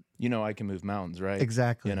 Yep. I can move mountains, right?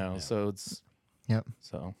 Exactly. You know, so it's, Yep.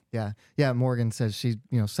 so. Yeah. Yeah. Morgan says she,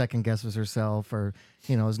 second guesses herself or,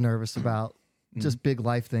 is nervous about just big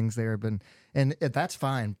life things there. And that's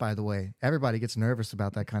fine, by the way. Everybody gets nervous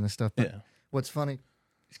about that kind of stuff. But Yeah. what's funny,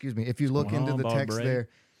 excuse me, if you look going into on, the Bob text Bray? there,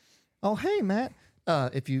 oh, hey, Matt.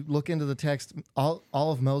 If you look into the text, all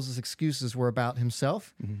of Moses' excuses were about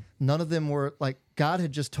himself. None of them were like God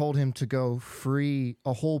had just told him to go free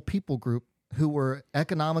a whole people group who were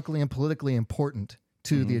economically and politically important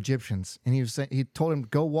to the Egyptians. And he told him,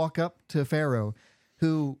 go walk up to Pharaoh,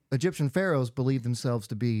 who Egyptian pharaohs believed themselves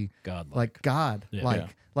to be God, like God, Yeah.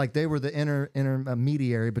 like they were the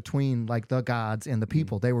intermediary between like the gods and the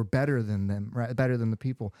people. They were better than them, right? Better than the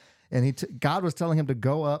people. And God was telling him to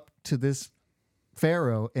go up to this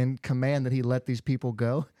pharaoh and command that he let these people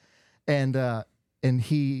go, and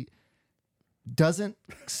he doesn't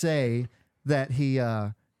say that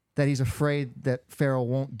he's afraid that Pharaoh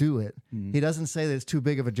won't do it. He doesn't say that it's too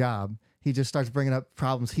big of a job. He just starts bringing up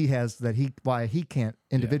problems he has why he can't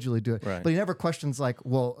individually do it. Right. But he never questions like,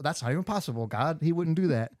 well, that's not even possible. God, he wouldn't do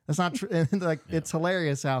that. That's not true. And like, it's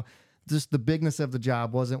hilarious how just the bigness of the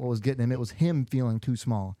job wasn't what was getting him. It was him feeling too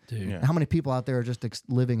small. dude. Yeah. How many people out there are just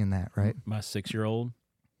living in that, right? My 6-year-old,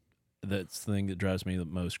 that's the thing that drives me the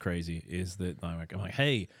most crazy is that I'm like,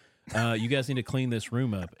 hey, you guys need to clean this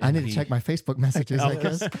room up. I And need to check my Facebook messages, I Oh.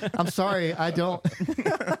 guess. I'm sorry, I don't.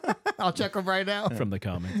 I'll check them right now. from the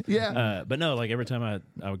comments. Yeah. But no, like every time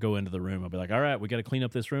I would go into the room, I'd be like, all right, we got to clean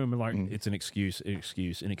up this room. And like, it's an excuse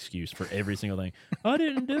for every single thing. I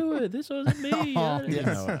didn't do it. This wasn't me. Oh, You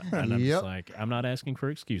know, and I'm Yep. just like, I'm not asking for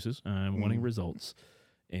excuses. I'm wanting results.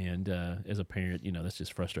 And as a parent, you know, that's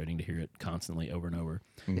just frustrating to hear it constantly over and over.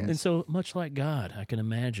 Yes. And so much like God, I can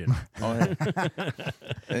imagine. Oh,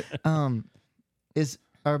 yeah.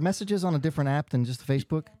 Are messages on a different app than just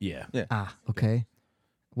Facebook? Yeah. Ah, okay.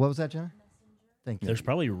 What was that, Jenna? Thank you. There's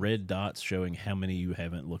probably red dots showing how many you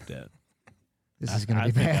haven't looked at. This is going to I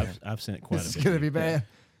be think bad. I've sent quite This a is bit. going to be bad.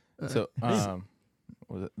 So,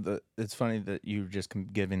 it's funny that you were just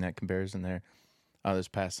giving that comparison there. This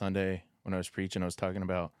past Sunday when I was preaching, I was talking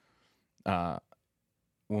about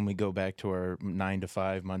when we go back to our 9 to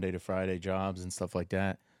 5, Monday to Friday jobs and stuff like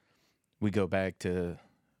that. We go back to,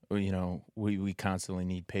 you know, we constantly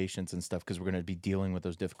need patience and stuff because we're going to be dealing with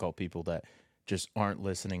those difficult people that just aren't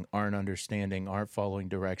listening, aren't understanding, aren't following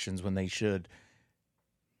directions when they should.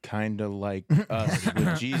 Kind of like us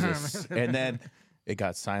with Jesus. And then it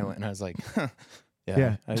got silent, and I was like,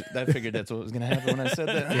 Yeah. I figured that's what was going to happen when I said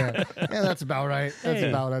that. Yeah, that's about right. That's Hey.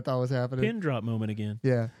 about what I thought was happening. Pin drop moment again.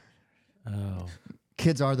 Yeah. Oh,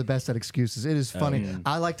 Kids are the best at excuses. It is funny. yeah.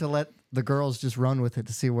 I like to let the girls just run with it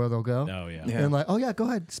to see where they'll go. oh yeah. Yeah. And like, oh yeah, go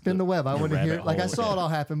ahead, spin the web. I want to hear. rabbit Like I hole, saw yeah. it all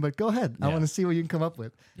happen, but go ahead. I Yeah. want to see what you can come up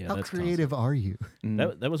with. Yeah, How that's creative are you?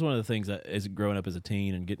 That was one of the things that as growing up as a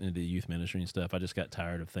teen and getting into youth ministry and stuff, I just got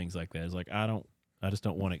tired of things like that. It's like I just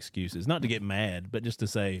don't want excuses. Not to get mad, but just to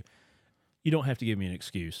say, you don't have to give me an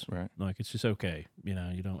excuse. Right. Like it's just okay. You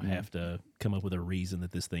know, you don't have to come up with a reason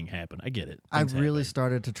that this thing happened. I get it. I Things really happen.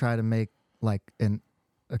 started to try to make like a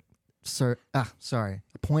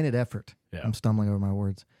pointed effort. Yeah. I'm stumbling over my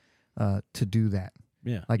words. To do that.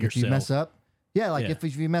 Yeah. Like if you mess yourself. up, like Yeah.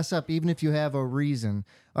 if you mess up, even if you have a reason,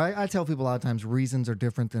 I tell people a lot of times reasons are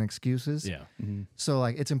different than excuses. Yeah. So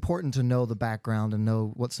like it's important to know the background and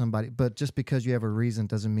know what somebody, but just because you have a reason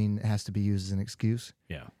doesn't mean it has to be used as an excuse.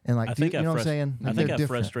 Yeah. And like, I do you, think you know what I'm saying? I Like, think they're I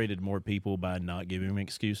different. frustrated more people by not giving them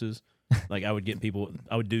excuses. Like I would get people,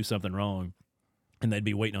 I would do something wrong, and they'd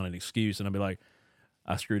be waiting on an excuse, and I'd be like,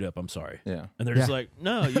 "I screwed up. I'm sorry." Yeah. And they're just Yeah. like,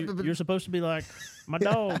 "No, you're supposed to be like, my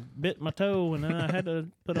dog bit my toe, and then I had to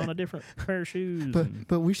put on a different pair of shoes." and-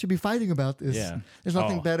 But we should be fighting about this. Yeah. There's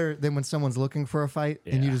nothing Oh. better than when someone's looking for a fight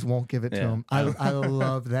and you Yeah. just won't give it to Yeah. them. I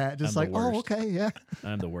love that. Just I'm the like, oh, worst. okay, yeah.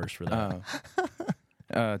 I'm the worst for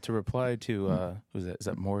that. To reply to who's that? Is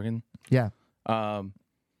that Morgan? Yeah.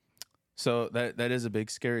 So that is a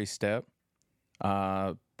big scary step.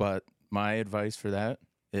 But my advice for that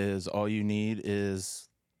is all you need is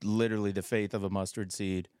literally the faith of a mustard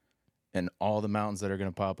seed, and all the mountains that are going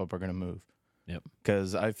to pop up are going to move. Yep.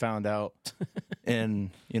 Because I found out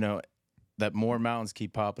that more mountains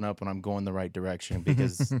keep popping up when I'm going the right direction,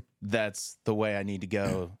 because that's the way I need to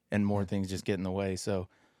go, and more things just get in the way. So,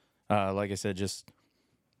 like I said, just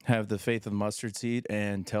have the faith of the mustard seed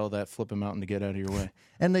and tell that flipping mountain to get out of your way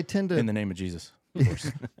And they tend in to the name of Jesus.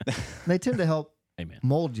 help Amen.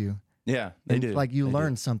 mold you. Yeah, they And, do. Like you They do.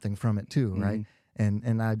 learn something from it too, right? Mhm.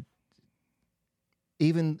 And I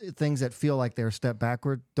even things that feel like they're a step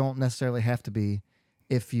backward don't necessarily have to be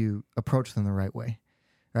if you approach them the right way.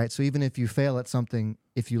 Right? So even if you fail at something,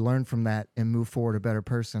 if you learn from that and move forward a better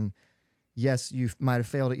person, yes, you might have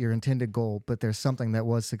failed at your intended goal, but there's something that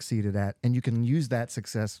was succeeded at, and you can use that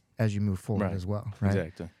success as you move forward Right. as well, right?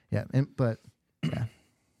 Exactly. Yeah, yeah.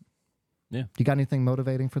 Yeah. You got anything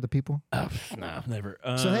motivating for the people? Oh, nah, never.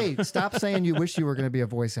 So hey, stop saying you wish you were going to be a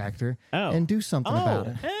voice actor Oh. and do something about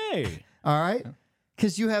it. Hey, All right,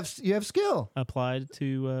 because you have skill. applied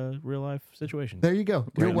to real life situations. There you go.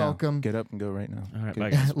 You're Right now. welcome. Get up and go right now. All right, Good. bye,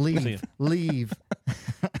 guys. See leave, ya. leave.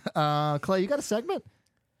 Clay, you got a segment?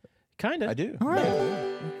 Kinda. I do. All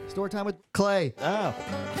right. Story time with Clay. Oh.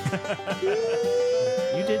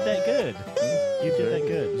 You did that good. You did that It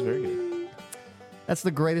good. was very good. That's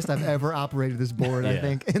the greatest I've ever operated this board, I Yeah.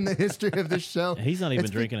 think, in the history of this show. He's not even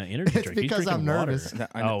It's be- drinking an energy it's drink. He's because I'm drinking water. nervous. No,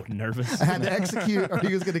 I know. Oh, nervous. I had to execute, or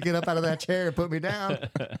he was going to get up out of that chair and put me down.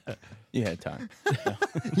 You had time.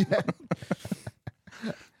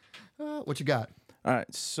 What you got? All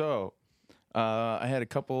right, so I had a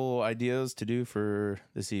couple ideas to do for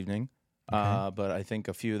this evening, but I think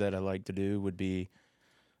a few that I like to do would be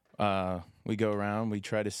we go around, we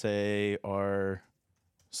try to say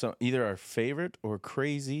either our favorite or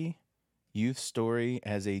crazy youth story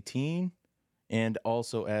as a teen and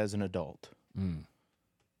also as an adult. Mm,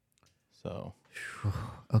 So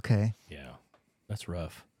Okay. yeah, that's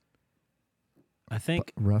rough. I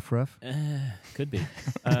think Rough. could be.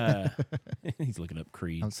 He's looking up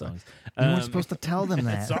Creed I'm sorry. songs. You weren't supposed to tell them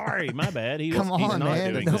that. Sorry, my bad. Come He's on, not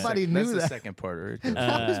man. doing Nobody that. knew that's the that. second part. Right?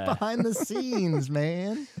 That was behind the scenes,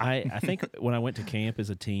 man. I think when I went to camp as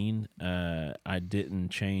a teen, I didn't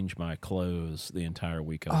change my clothes the entire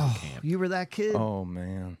week I was Oh, at camp. you were that kid? Oh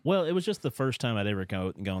man. Well, it was just the first time I'd ever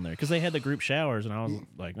gone there because they had the group showers, and I was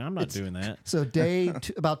like, I'm not doing that. So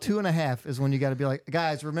about 2.5 is when you got to be like,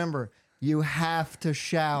 guys, remember, you have to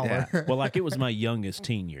shower. Yeah. Well, like it was my youngest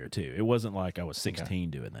teen year too. It wasn't like I was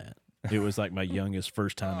 16 doing that. It was like my youngest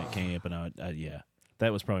first time at camp, and yeah,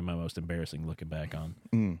 that was probably my most embarrassing looking back on.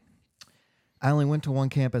 Mm. I only went to one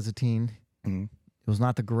camp as a teen. Mm. It was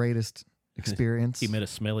not the greatest experience. He met a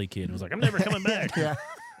smelly kid and was like, I'm never coming back. Yeah.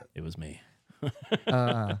 It was me.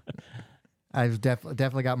 I've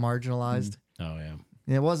definitely got marginalized. Oh yeah.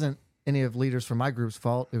 And it wasn't any of leaders from my group's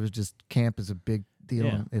fault. It was just camp is a big deal.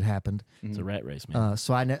 Yeah. And it happened. It's a rat race, man.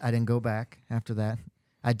 So I didn't go back after that.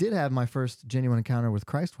 I did have my first genuine encounter with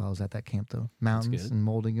Christ while I was at that camp, though. Mountains good. and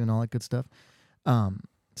molding you and all that good stuff.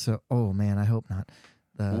 So, oh man, I hope not.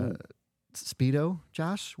 The Speedo,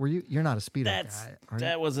 Josh, were you? You're not a Speedo guy, are you?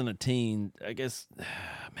 That wasn't a teen. I guess.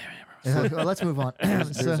 Well, let's move on.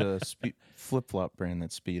 There's so, a flip-flop brand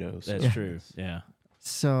that's Speedos. That's true. Yeah.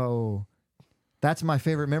 so that's my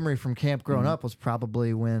favorite memory from camp growing up was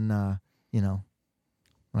probably when when I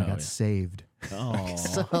Oh, got yeah. saved. Oh,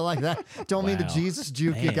 So like that. Don't mean to Wow. Jesus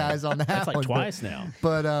juke you Man. guys on that that's like one, twice now.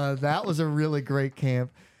 But that was a really great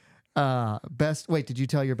camp. Wait, did you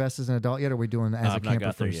tell your best as an adult yet, or are we doing as a I've not camper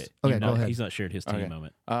got there first? yet. Okay, He's go not- ahead. He's not shared his teen Okay.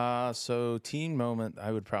 moment. So teen moment,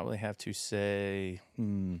 I would probably have to say,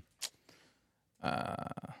 it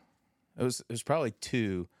was probably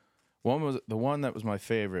two. One was the one that was my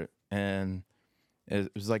favorite, and it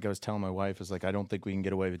was like I was telling my wife, it's like I don't think we can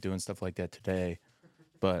get away with doing stuff like that today.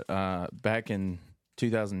 But back in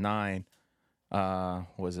 2009,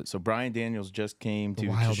 was it? So Brian Daniels just came to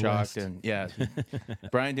Wild West. Coshocton. Yeah,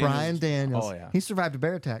 Brian Daniels. Brian Daniels. Oh yeah, He survived a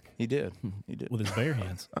bear attack. he did. He did. With his bare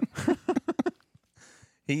hands.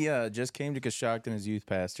 He just came to Coshocton as youth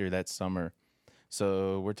pastor that summer.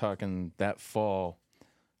 So we're talking that fall.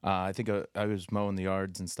 I think I was mowing the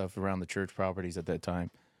yards and stuff around the church properties at that time.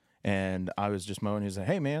 And I was just mowing. He was like,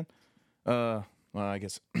 hey, man. Well, I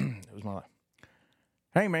guess it was more like,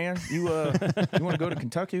 hey, man, you want to go to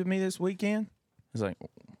Kentucky with me this weekend? I was like,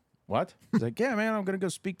 what? He's like, yeah, man, I'm going to go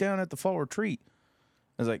speak down at the fall retreat.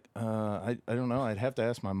 I was like, I don't know. I'd have to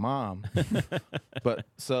ask my mom. But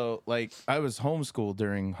so, like, I was homeschooled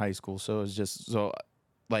during high school. So it was just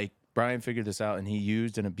like, Brian figured this out and he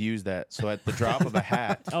used and abused that. So at the drop of a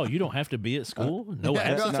hat, Oh, you don't have to be at school? No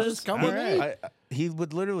Yeah, no, absences? just come with me. he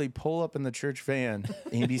would literally pull up in the church van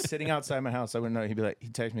and he'd be sitting outside my house. I wouldn't know.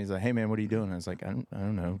 He'd text me. He's like, hey, man, what are you doing? I was like, I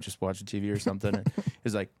don't know. Just watching TV or something. And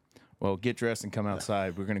he's like, well, get dressed and come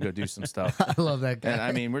outside. We're going to go do some stuff. I love that guy. And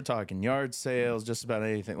I mean, we're talking yard sales, just about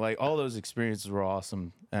anything. Like all those experiences were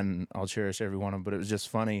awesome, and I'll cherish every one of them. But it was just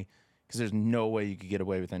funny because there's no way you could get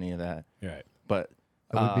away with any of that. Right. But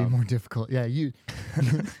It would be more difficult. Yeah, you.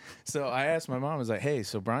 so I asked my mom, I was like, hey,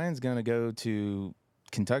 so Brian's gonna go to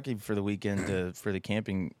Kentucky for the weekend for the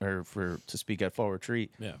camping or to speak at fall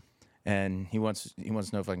retreat, Yeah. and he wants to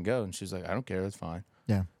know if I can go. And she's like, I don't care, that's fine.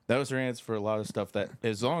 Yeah. That was her answer for a lot of stuff. That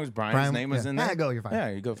as long as Brian's name was in there, Yeah, go. You're fine. yeah,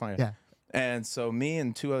 you go fine. Yeah. And so me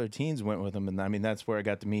and two other teens went with him, and I mean that's where I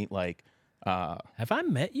got to meet like. Have I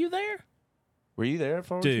met you there? Were you there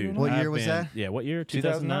for Dude. What year I've was been- that? Yeah, what year?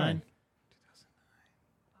 2009.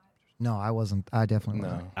 No, I wasn't. I definitely No.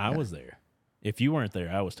 wasn't. I was there. If you weren't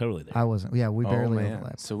there, I was totally there. I wasn't. Yeah, we barely man.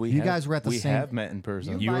 overlapped. So you guys were at the we same. have met in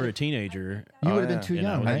person. You were a teenager. You Oh, would have yeah. been too and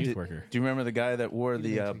I young, was a right? youth worker. Do you remember the guy that wore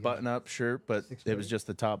the button-up shirt, but it was just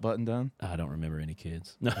the top button down? I don't remember any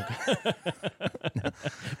kids. No.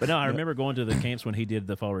 But no, I remember going to the camps when he did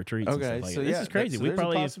the fall retreats. and Okay, stuff like so that. yeah, This is crazy. so We there's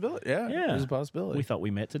probably a possibility. Yeah, Yeah. there's a possibility. we thought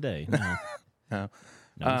we met today. No.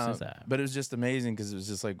 Notice his eye. But it was just amazing because it was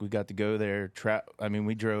just like we got to go there. I mean,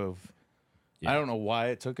 we drove. Yeah. I don't know why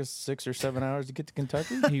it took us 6 or 7 hours to get to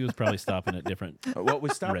Kentucky. He was probably stopping at different. Well, we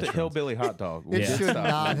stopped at Restaurants. Hillbilly Hot Dog. We It did should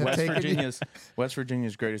stop. not have taken you- West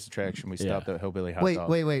Virginia's greatest attraction. We stopped at Hillbilly Hot Wait, Dog.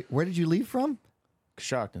 wait. Where did you leave from?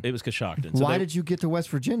 Coshocton. It was Coshocton. So Why they- did you get to West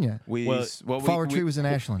Virginia? Well, Fall Retreat was in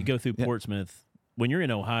you Ashland. go through Portsmouth? When you're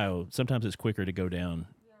in Ohio, sometimes it's quicker to go down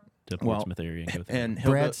to the Portsmouth area and go through. And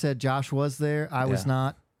Brad said Josh was there. I was Yeah.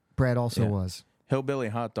 not. Brad also Yeah. was. Hillbilly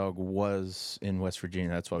Hot Dog was in West Virginia.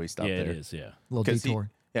 That's why we stopped yeah, there. it is. Yeah. Little 'Cause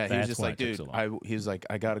detour. He was That's just why like, it took dude, so long. he was like,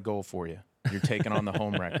 I got a goal for you. You're taking on the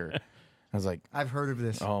home wrecker. I was like, I've heard of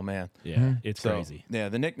this. oh man. Yeah. It's So, crazy. Yeah,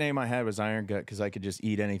 the nickname I had was Iron Gut because I could just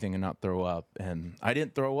eat anything and not throw up. And I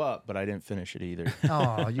didn't throw up, but I didn't finish it either.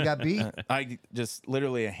 Oh, you got beat. I just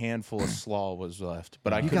literally a handful of slaw was left,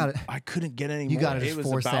 but You gotta- I couldn't get any You more. got to It just was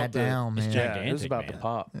force about that down, man. Yeah, it was gigantic, about to man.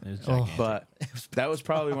 pop. It was Oh. gigantic. But that was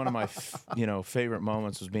probably one of my favorite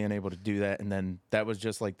moments was being able to do that, and then that was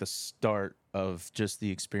just like the start of just the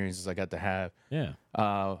experiences I got to have. Yeah.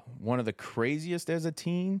 One of the craziest as a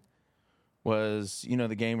teen was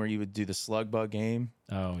the game where you would do the slug bug game.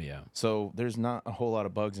 Oh yeah. So there's not a whole lot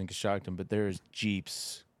of bugs in Coshocton, but there's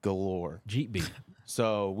Jeeps galore. Jeep beat.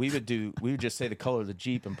 So we would just say the color of the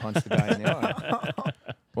Jeep and punch the guy in the arm.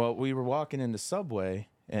 Well, we were walking into Subway,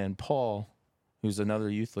 and Paul, who's another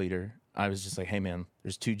youth leader, I was just like, hey man,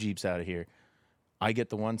 there's 2 Jeeps out of here. I get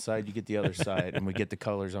the one side, you get the other side, and we get the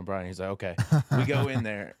colors on Brian. He's like, okay. We go in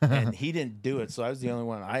there, and he didn't do it, so I was the only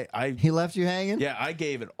one. He left you hanging? Yeah, I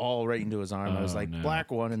gave it all right into his arm. I was Oh, like, no.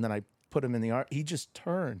 black one, and then I put him in the arm. He just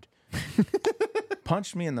turned,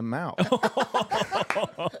 punched me in the mouth.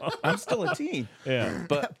 I'm still a teen. Yeah.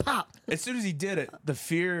 But as soon as he did it, the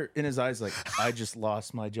fear in his eyes, like, I just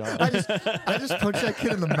lost my job. I just punched that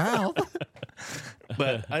kid in the mouth.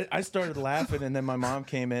 But I started laughing, and then my mom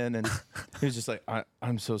came in, and he was just like,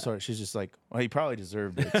 I'm so sorry. She's just like, well, he probably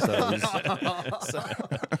deserved it. So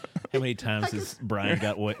How many times has Brian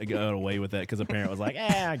got away with that because a parent was like,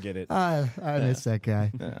 I get it. I miss that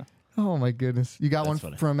guy. yeah. Oh my goodness. You got That's one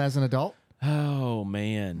funny. from as an adult? Oh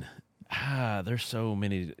man. There's so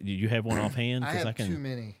many. You have one offhand? I 'Cause have too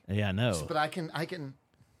many. Yeah, I know. But I can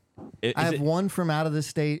Is I have it one from out of this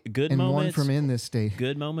state good and one moments? from in this state.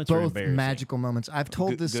 good moments or Both embarrassing? magical moments. I've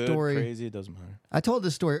told this Good, story. crazy, it doesn't matter. I told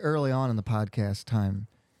this story early on in the podcast time.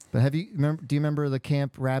 But do you remember the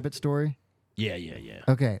Camp Rabbit story? Yeah, yeah, yeah.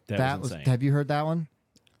 Okay. That was insane. Have you heard that one?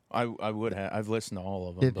 I would have. I've listened to all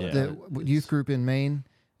of them. The youth group in Maine,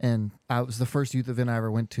 and I was the first youth event I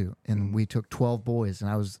ever went to, and we took 12 boys, and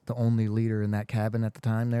I was the only leader in that cabin at the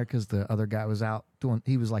time there because the other guy was out doing.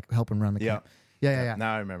 He was like helping run the Yeah. camp. Yeah.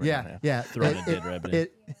 Now I remember. Yeah, now. yeah. Throwing a dead rabbit in.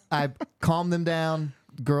 I calmed them down.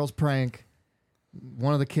 Girls prank.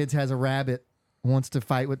 One of the kids has a rabbit, wants to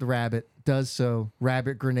fight with the rabbit, does so.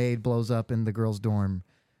 Rabbit grenade blows up in the girls' dorm.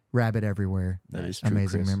 Rabbit everywhere. That is true,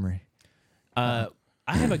 Amazing Chris. memory. I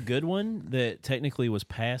have a good one that technically was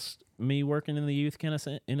past me working in the youth kind of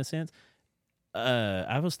in a sense.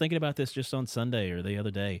 I was thinking about this just on Sunday or the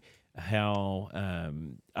other day. How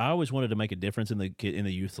I always wanted to make a difference in the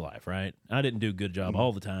youth's life. Right, I didn't do a good job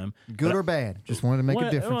all the time. Good or bad, just wanted to make a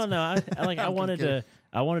difference. Well, no, I wanted kidding.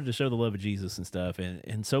 I wanted to show the love of Jesus and stuff,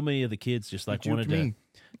 and so many of the kids just like You wanted juked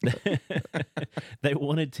to. They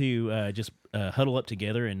wanted to just huddle up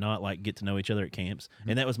together and not like get to know each other at camps,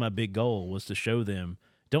 and that was my big goal was to show them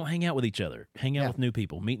don't hang out with each other, hang out Yeah. with new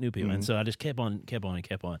people, meet new people, and so I just kept on.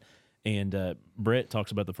 And Brett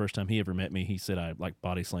talks about the first time he ever met me. He said I like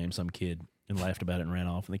body slammed some kid and laughed about it and ran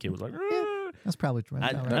off, and the kid was like, "Ah." That's probably right. I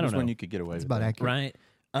about That right. was don't when know. you could get away It's with about that. accurate.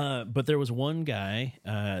 Right. But there was one guy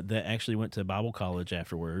that actually went to Bible college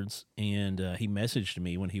afterwards, and he messaged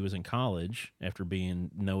me when he was in college after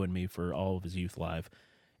knowing me for all of his youth life,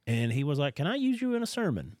 and he was like, "Can I use you in a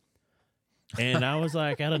sermon?" And I was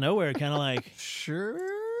like, out of nowhere, kind of like, Sure.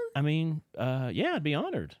 I mean, yeah, I'd be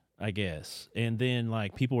honored, I guess. And then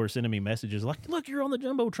like people were sending me messages like, "Look, you're on the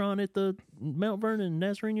jumbotron at the Mount Vernon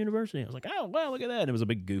Nazarene University." I was like, "Oh wow, look at that!" And it was a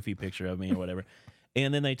big goofy picture of me or whatever.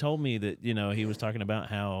 And then they told me that he was talking about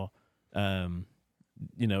how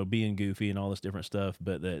being goofy and all this different stuff,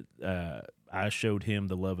 but that I showed him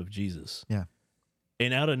the love of Jesus. Yeah.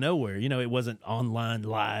 And out of nowhere, it wasn't online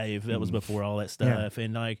live. That was before all that stuff.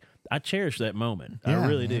 And like, I cherish that moment. Yeah, I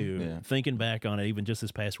really man. do. Yeah. Thinking back on it, even just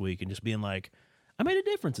this past week, and just being like, I made a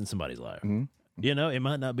difference in somebody's life. Mhm. It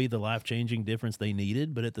might not be the life-changing difference they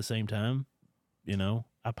needed, but at the same time,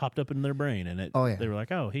 I popped up in their brain, and Oh, yeah. they were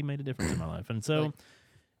like, "Oh, he made a difference in my life." And so,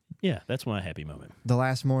 yeah, that's my happy moment. The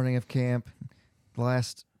last morning of camp,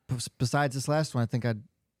 besides this last one, I think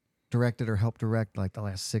directed or helped direct like the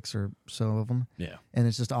last 6 or so of them. Yeah. And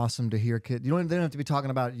it's just awesome to hear kids. They don't have to be talking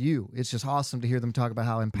about you. It's just awesome to hear them talk about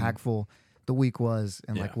how impactful the week was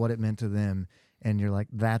and like Yeah. what it meant to them. And you're like,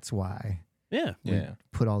 that's why Yeah. Yeah.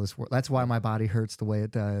 put all this work. That's why my body hurts the way it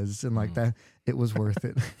does. And like that, it was worth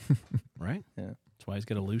it. Right? Yeah. That's why he's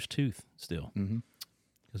got a loose tooth still. Mm-hmm.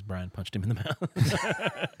 Because Brian punched him in the mouth.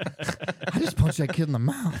 I just punched that kid in the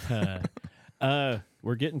mouth.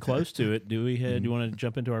 We're getting close to it. Do we? Do you want to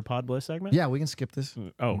jump into our Pod Bless segment? Yeah, we can skip this.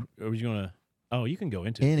 Oh, are you gonna? Oh, you can go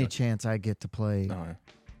into Any it. chance I get to play Oh,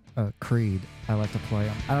 yeah. Creed, I like to play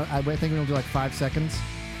 'em. I think we're going to do like 5 seconds.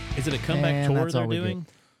 Is it a comeback And tour that's all they're we get. doing?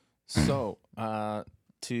 So,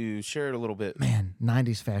 to share it a little bit. Man,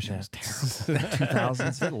 90s fashion Yeah. is terrible.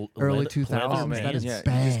 2000s, Leather- early pleather 2000s. Oh man, that is yeah,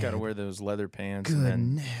 bad. you just got to wear those leather pants and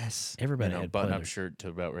then Goodness. Everybody had button-up pleather. shirt to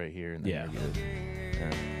about right here. And then Yeah.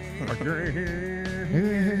 you're good.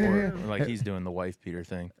 Or like he's doing the wife beater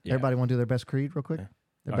thing. Yeah. Everybody want to do their best Creed real quick? Yeah.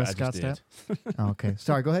 Their Oh, best I Scott just Stapp? Oh, okay.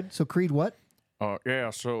 Sorry, go ahead. So Creed what? Oh yeah,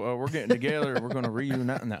 so we're getting together. We're going to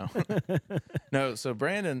reunite now. No, so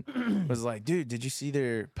Brandon was like, "Dude, did you see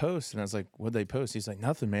their post?" And I was like, "What'd they post?" He's like,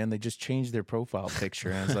 "Nothing, man. They just changed their profile picture."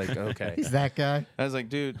 And I was like, "Okay." He's that guy. I was like,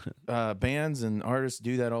 "Dude, bands and artists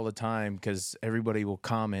do that all the time because everybody will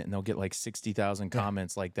comment and they'll get like 60,000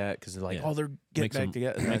 comments like that because they're like, Yeah. oh, they're getting Makes back them,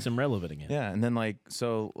 together." makes them relevant again. Yeah, and then I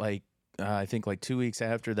think like 2 weeks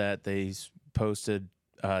after that, they posted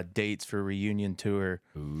dates for a reunion tour.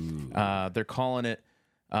 Ooh. They're calling it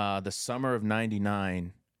the summer of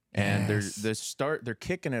 '99, and Yes. they're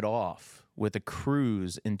kicking it off with a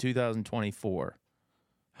cruise in 2024.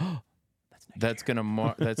 That's gonna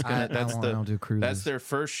that's I'll do cruises. that's their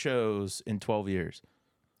first shows in 12 years.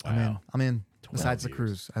 I'm in. Wow. I'm in. 12 Besides the years.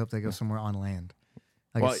 cruise, I hope they go somewhere on land.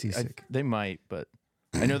 I get Well, seasick. they might, but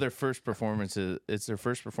I know their first performances. It's their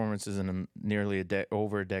first performances in nearly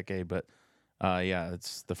over a decade. But yeah,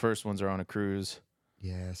 it's the first ones are on a cruise.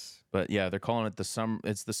 Yes. But yeah, they're calling it the summer.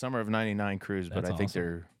 It's the summer of '99 cruise. But That's I think awesome.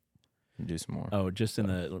 they're gonna do some more. Oh, just in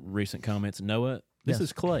the recent comments, Noah, this Yes.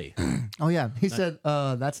 is Clay. Oh yeah. He said,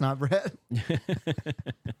 "That's not Brett."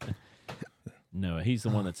 Noah, he's the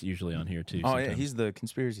one that's usually on here too. Oh yeah, sometimes. he's the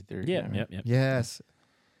conspiracy theory. yeah, guy, yep, yep. Yes.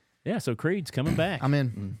 Yeah, so Creed's coming back. I'm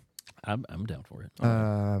in. I'm down for it.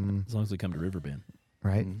 As long as we come to Riverbend.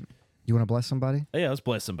 Right. You want to bless somebody? Yeah, let's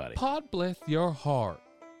bless somebody. Pod bless your heart.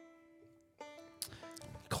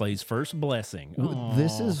 Clay's first blessing.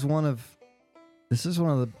 This Aw. is one of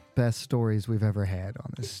the best stories we've ever had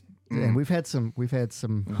on this, and we've had some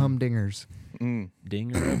humdingers. Mm.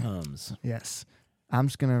 Dinger of hums. Yes, I'm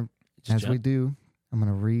just gonna, Just as we jump. do, I'm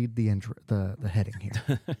gonna read the intro, the heading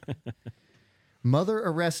here. Mother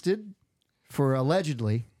arrested for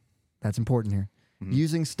allegedly, that's important here,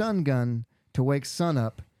 using stun gun to wake son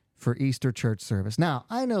up for Easter church service. Now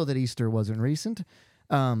I know that Easter wasn't recent,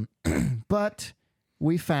 but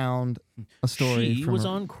we found a story. She from was a-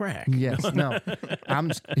 on crack. Yes, no.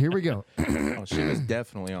 Here we go. Oh, she was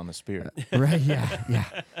definitely on the spirit. Right? Yeah,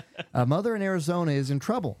 yeah. A mother in Arizona is in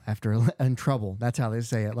trouble in trouble. That's how they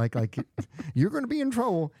say it. Like you're going to be in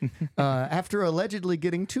trouble after allegedly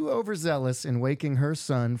getting too overzealous in waking her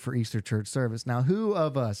son for Easter church service. Now, who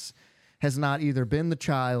of us has not either been the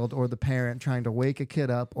child or the parent trying to wake a kid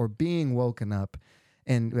up or being woken up?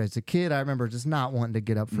 And as a kid, I remember just not wanting to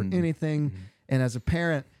get up for anything. And as a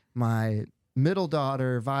parent, my middle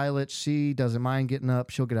daughter, Violet, she doesn't mind getting up.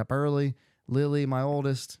 She'll get up early. Lily, my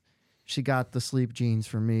oldest, she got the sleep genes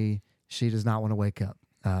for me. She does not want to wake up.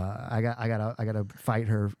 I gotta fight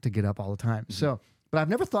her to get up all the time. So, but I've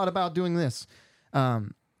never thought about doing this.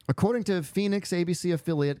 According to Phoenix ABC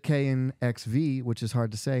affiliate KNXV, which is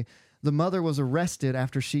hard to say, the mother was arrested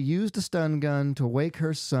after she used a stun gun to wake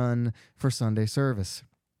her son for Sunday service.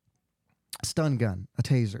 Stun gun, a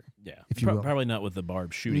taser. Yeah. If you will. Probably not with the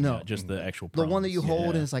barb shooting No. out, just the actual The one that prongs. you hold Yeah.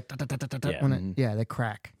 and it's like da, da, da, da, da, Yeah. when they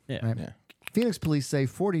crack. Yeah. right? Yeah. Phoenix police say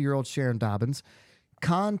 40-year-old Sharon Dobbins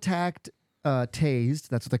contact tased.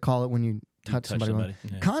 That's what they call it when you touch somebody.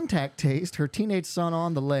 Yeah. Contact tased her teenage son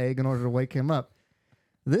on the leg in order to wake him up.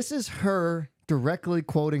 This is her directly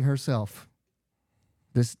quoting herself.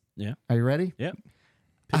 Yeah. Are you ready? Yep.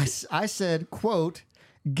 I said, quote,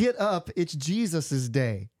 "Get up, it's Jesus's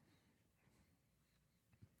day."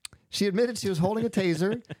 She admitted she was holding a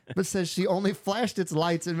taser, but says she only flashed its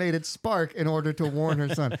lights and made it spark in order to warn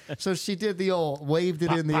her son. So she did the old waved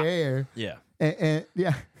it in the air. Yeah. And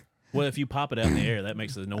yeah. Well, if you pop it out in the air, that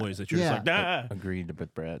makes the noise that you're Yeah. just like, ah. Agreed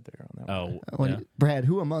with Brad there on that one. Oh, When yeah. Brad,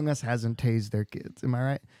 who among us hasn't tased their kids? Am I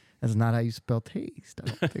right? That's not how you spell taste, I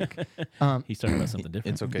don't think. He's talking about something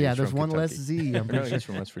different. It's okay. Yeah, he's there's from one less Kentucky. Z. I'm No, pretty sure. he's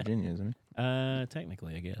from West Virginia, isn't he?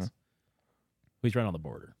 Technically, I guess. He's right on the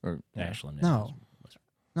border. Or Ashland. No.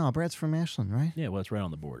 No, Brad's from Ashland, right? Yeah, well, it's right on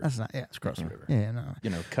the border. That's not. Yeah, It's across the river. yeah, no. you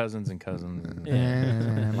know, cousins and cousins. And,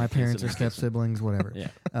 Yeah, my parents are Kissing step and siblings, whatever. Yeah.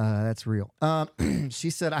 That's real. She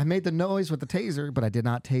said, I made the noise with the taser, but I did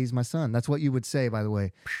not tase my son. That's what you would say, by the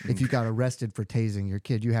way, if you got arrested for tasing your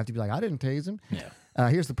kid. You have to be like, I didn't tase him. Yeah.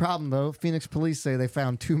 Here's the problem, though. Phoenix police say they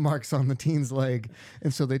found 2 marks on the teen's leg,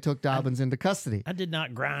 and so they took Dobbins into custody. I did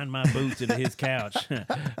not grind my boots into his couch,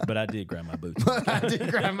 but I did grind my boots. I did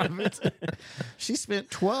grab my boots. She spent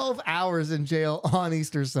 12 hours in jail on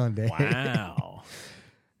Easter Sunday. Wow.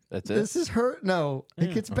 that's it. This is her. No,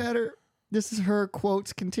 it gets better. This is her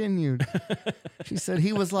quotes continued. She said,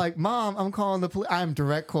 he was like, Mom, I'm calling the police. I'm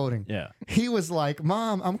direct quoting. Yeah. He was like,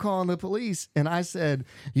 Mom, I'm calling the police. And I said,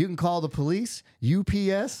 you can call the police,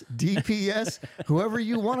 UPS, DPS, whoever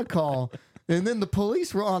you want to call. And then the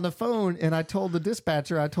police were on the phone, and I told the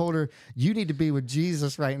dispatcher, I told her, you need to be with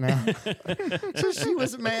Jesus right now. So she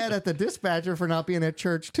was mad at the dispatcher for not being at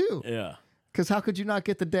church too. Yeah. Because how could you not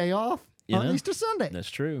get the day off You on know? Easter Sunday? That's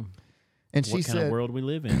true. And she What kind said, of world we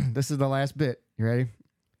live in? this is the last bit. You ready?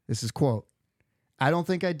 This is quote. I don't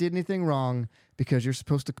think I did anything wrong because you're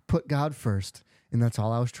supposed to put God first. And that's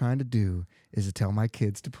all I was trying to do is to tell my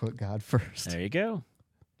kids to put God first. There you go.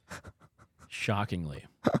 Shockingly.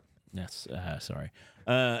 Yes. Sorry.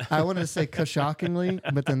 I wanted to say shockingly,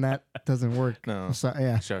 but then that doesn't work. No. I'm sorry.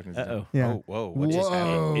 Yeah. Shocking. Uh-oh. Yeah. Oh, whoa. What just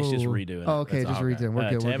happened? Whoa. It's just redoing it. Oh, okay, That's just all. redoing. We're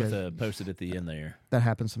good. We're Tabitha good. posted at the end there. That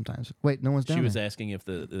happens sometimes. Wait, no one's down She was there. asking if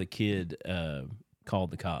the kid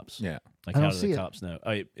called the cops. Yeah. Like, I how don't do see the it. cops know?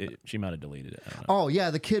 Oh, she might have deleted it. I don't know. Oh, yeah.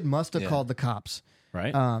 The kid must have Yeah. called the cops.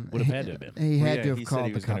 Right? he- Would have had to have been. He had Yeah, to have he said called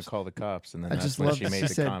he the was going cops. to call the cops, and then I that's just when love she that made she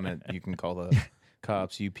the said- comment, you can call the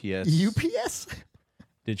cops, UPS. UPS?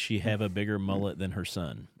 Did she have a bigger mullet than her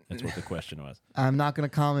son? That's what the question was. I'm not going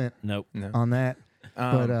to comment Nope. No. on that.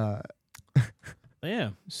 But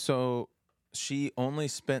Yeah. So she only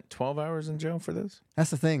spent 12 hours in jail for this?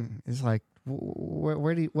 that's the thing. It's like,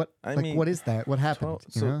 where do you, what, I like, mean, what is that? What happened? 12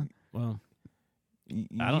 You so- know? Well, You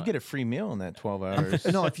I don't- get a free meal in that 12 hours.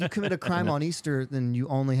 No, if you commit a crime on Easter, then you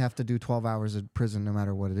only have to do 12 hours in prison no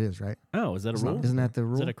matter what it is, right? oh, is that a rule? Isn't that the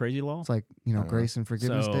rule? Is that a crazy law? It's like, grace and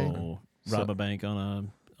forgiveness so, day. rob a bank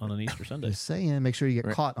on an Easter Sunday. Just saying, make sure you get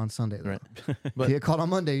Right. caught on Sunday. Though. Right. If But- you get caught on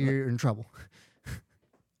Monday, you're in trouble.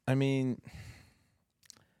 I mean,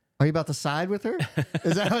 Are you about to side with her?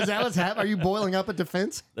 Is that what's happening? Are you boiling up a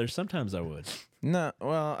defense? There's sometimes I would. no.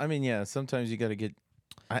 Well, I mean, yeah. Sometimes you got to get.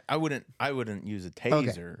 I wouldn't use a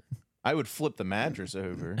taser. I would flip the mattress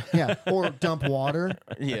over. Yeah, or dump water.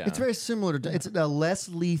 Yeah. It's very similar to. It's a less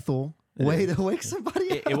lethal way to wake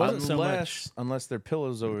somebody up. It wasn't so much. unless there are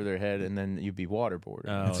pillows over their head, and then you'd be waterboarded.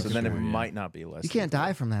 Oh, so that's then it true, yeah. might not be less. You can't lethal.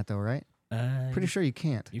 die from that though, right? Pretty sure you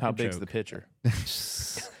can't. You How can big's choke. the pitcher?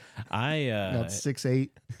 I About 6'8".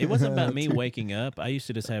 it wasn't about me waking up. I used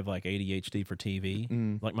to just have like ADHD for TV.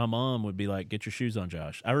 Mm. Like my mom would be like, "Get your shoes on,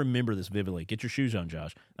 Josh." I remember this vividly. "Get your shoes on,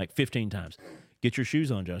 Josh." Like 15 times. "Get your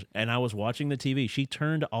shoes on, Josh." And I was watching the TV. She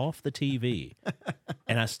turned off the TV,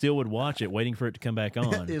 and I still would watch it, waiting for it to come back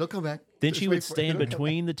on. It'll come back. Then Just she wait would for it. stand It'll come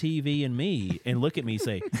between the TV and me and look at me,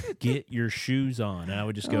 say, "Get your shoes on," and I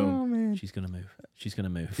would just go, Oh, man. "She's gonna move. She's gonna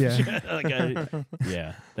move." Yeah.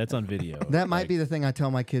 Yeah, that's on video. That might Like, be the thing I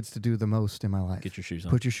tell my kids to do the most in my life. Get your shoes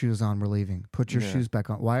on. Put your shoes on. We're leaving. Put your Yeah. shoes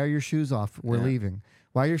back on. Why are your shoes off? We're Yeah. leaving.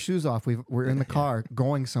 Why are your shoes off? We're in the car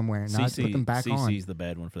going somewhere. Now put them back on. Cece's the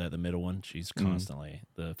bad one for that. The middle one, she's constantly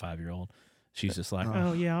the 5-year-old. She's just like, Oh.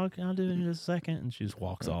 "Oh yeah, I'll do it in just a second," and she just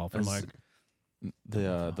walks off. I'm like,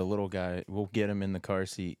 The little guy, we'll get him in the car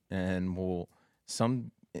seat, and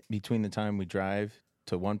between the time we drive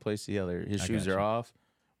to one place to the other, his I shoes gotcha. are off.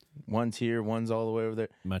 One's here, one's all the way over there.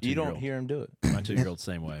 My You don't 2-year-old. hear him do it. my 2-year-old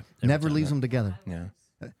same way. Every Never time. leaves them together. Yeah.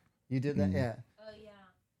 You did that, yeah. Oh yeah,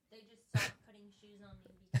 they just stopped putting shoes on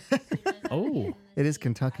me because as soon as I Oh. put in the It is seat,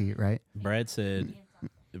 Kentucky, right? Brad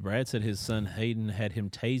said his son Hayden had him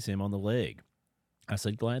tase him on the leg. I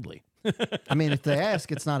said gladly. I mean, if they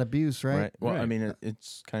ask, it's not abuse, right? Right. Well, I Right. mean,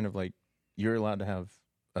 it's kind of like you're allowed to have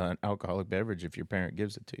an alcoholic beverage if your parent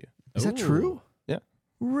gives it to you. Is that true? Yeah.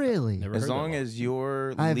 Really? Never As heard that long one. as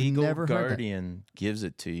your I've legal never heard that. guardian gives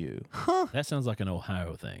it to you. Huh? That sounds like an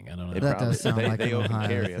Ohio thing. I don't know. They That probably, does sound they, like they an open Ohio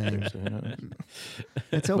carry up thing. there, so who knows?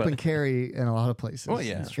 It's open carry in a lot of places. Well,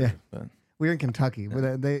 yeah, Yeah. but, We're in Kentucky,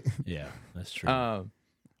 but they Yeah, that's true.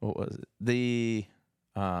 what was it?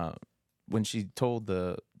 When she told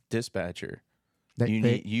the dispatcher,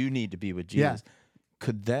 you need to be with Yeah. Jesus.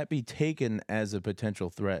 Could that be taken as a potential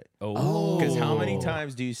threat? oh, Because how many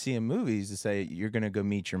times do you see in movies to say you're going to go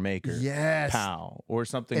meet your maker, yes. pal, or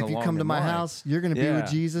something? If you along come to the my line? house, you're going to be with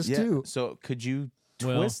Jesus yeah. too. So could you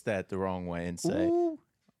twist that the wrong way and say, Ooh.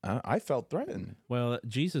 I felt threatened. Well,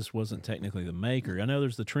 Jesus wasn't technically the maker. I know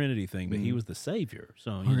there's the Trinity thing, but he was the Savior.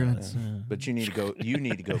 So We're you know, gonna- it's, But you need to go. You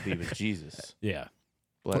need to go be with Jesus. yeah,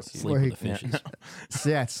 Bless you. sleep Where with the he- fishes.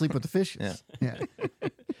 Yeah, sleep with the fishes. Yeah.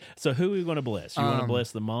 So who are we going to bless? You want to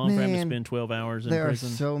bless the mom for having to man, spend 12 hours in There prison?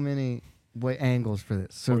 are so many angles for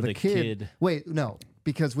this. So Or the, the kid, kid. Wait, no,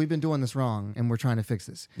 because we've been doing this wrong and we're trying to fix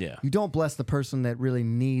this. Yeah. You don't bless the person that really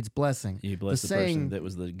needs blessing. You bless the saying, person that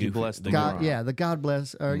was the goofy. bless the God, moron. yeah, the God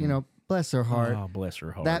bless, or bless their heart. Oh, bless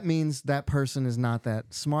her heart. That means that person is not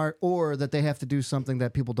that smart, or that they have to do something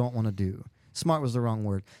that people don't want to do. Smart was the wrong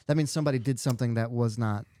word. That means somebody did something that was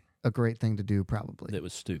not a great thing to do, probably. that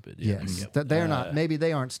was stupid. Yes, Yep. that they're not. Maybe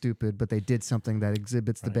they aren't stupid, but they did something that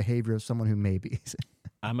exhibits the Right. behavior of someone who maybe.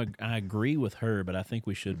 I agree with her, but I think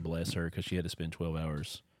we should bless her because she had to spend 12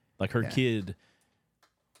 hours. Like her Yeah. kid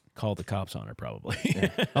called the cops on her, probably.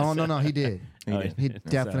 Oh no, he did. He did. He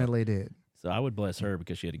definitely did. So I would bless her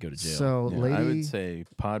because she had to go to jail. So, Yeah, lady, I would say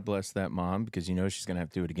pod bless that mom because you know she's gonna have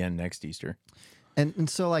to do it again next Easter. and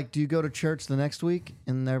so like, do you go to church the next week?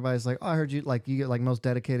 And everybody's like, "Oh, I heard you like you get like most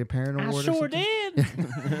dedicated parent award." or something? did.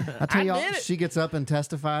 I tell y'all, did it. she gets up and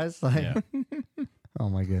testifies. Like, Yeah. oh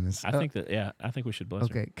my goodness. I think that. Yeah, I think we should bless her.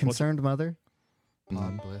 Okay, What's- concerned mother.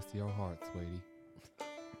 God bless your heart, sweetie.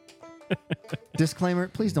 Disclaimer: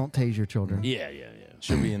 please don't tase your children. Yeah, yeah, yeah.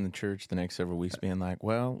 She'll be in the church the next several weeks, being like,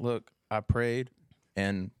 "Well, look, I prayed,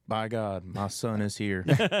 and by God, my son is here."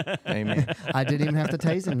 Amen. I didn't even have to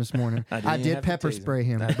tase him this morning. I I, didn't did have to pepper tase him. spray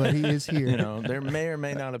him, but he is here. You know, there may or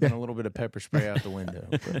may not have been a little bit of pepper spray out the window.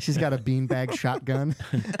 But She's got a beanbag shotgun.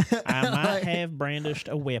 I might have brandished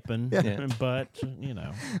a weapon, Yeah. but you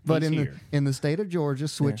know, But he's in here. the state of Georgia,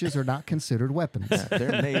 switches are not considered weapons.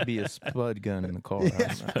 there may be a spud gun in the car. I don't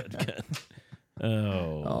know. Spud gun.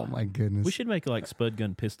 Oh, Oh my goodness. we should make like spud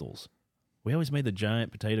gun pistols. We always made the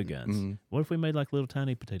giant potato guns. Mhm. What if we made like little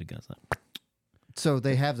tiny potato guns? So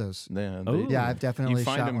they have those. Yeah, Oh. Yeah, I've definitely you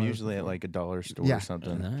find shot them one of usually those at before. like a dollar store Yeah. or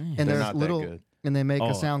something. Nice. And They're there's not that little, good. and they make Oh.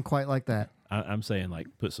 a sound quite like that. I'm saying like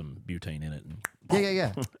put some butane in it. And,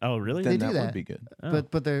 Yeah. oh, really? Then They do that that. would be good. Oh.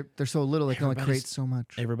 But they're so little they can only Everybody's- create so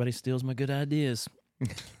much. Everybody steals my good ideas.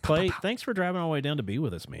 Clay, thanks for driving all the way down to be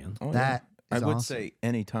with us, man. Oh, yeah. That I is would awesome. say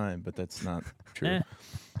any time, but that's not true. Eh.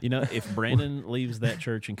 You know, if Brandon leaves that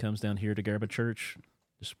church and comes down here to grab a church,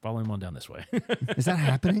 just follow him on down this way. Is that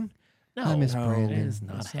happening? No, I miss it Brandon. is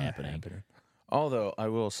not It's happening. Although I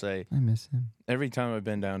will say, I miss him. every time I've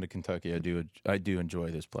been down to Kentucky, I do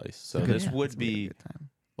enjoy this place. So It's a good- this yeah, would it's a really be good time.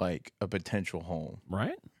 like a potential home.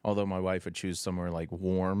 Right? Although my wife would choose somewhere like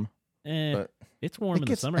warm. Eh, But- it's warm in the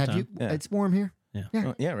Have summertime. you, Yeah. It's warm here. Yeah. Yeah.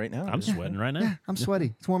 Oh, yeah, right now. I'm it is. sweating right now. Yeah, I'm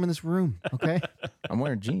sweaty. It's warm in this room. Okay, I'm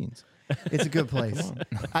wearing jeans. it's a good place.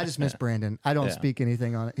 I just miss Brandon. I don't Yeah. speak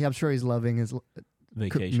anything on it. I'm sure he's loving his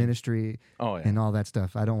Vacation. ministry Oh yeah. and all that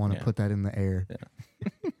stuff. I don't want to Yeah. put that in the air.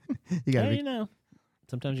 You gotta Hey, be. you know,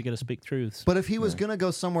 sometimes you got to speak truths. But if he was gonna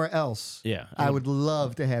go somewhere else, Yeah. I would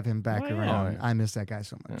love to have him back Oh, yeah. around. Oh, yeah. I miss that guy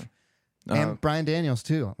so much. Uh, And Brian Daniels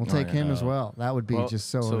too. We'll take yeah. him as Oh. well. That would be well, just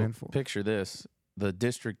so eventful. Picture this: the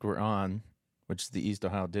district we're on, which is the East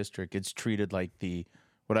Ohio district, it's treated like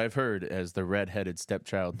what I've heard as the redheaded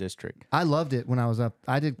stepchild district. I loved it when I was up.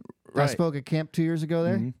 I Right. spoke at camp 2 years ago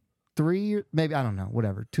there. Mhm. 3 years, maybe I don't know.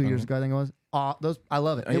 Whatever. 2 years Mhm. ago, I think it was. I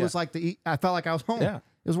love it. Oh, It yeah. was like I felt like I was home. Yeah.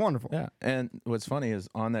 It was wonderful. Yeah. And what's funny is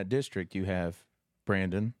on that district you have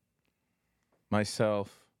Brandon,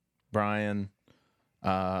 myself, Brian,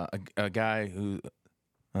 a guy who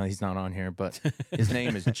he's not on here, but his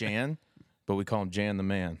name is Jan, but we call him Jan the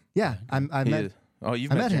Man. Yeah, I He met. is- oh,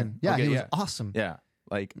 you've I met met Jan? him. Yeah, Okay, he was yeah. awesome. Yeah.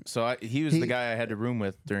 Like so, he was He- the guy I had to room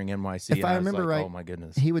with during NYC. If and I was remember like, right, oh my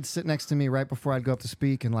goodness. He would sit next to me right before I'd go up to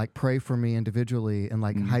speak and like pray for me individually and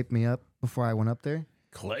like hype me up before I went up there.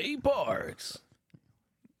 Clay Parks.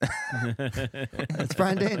 It's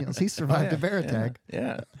Brian Daniels. He survived a bear attack.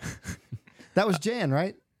 Yeah. That was Jan,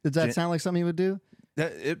 right? Does that Jan- sound like something he would do?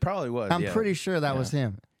 It probably was. I'm yeah. pretty sure that Yeah. was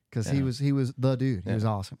him because Yeah. he was the dude. He Yeah. was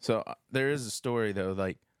awesome. So there is a story though.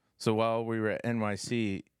 Like, so while we were at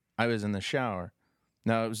NYC, I was in the shower.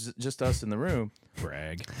 Now it was just us in the room.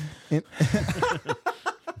 Brag. No,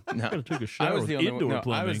 Gotta take a I shower was with the only indoor one. No,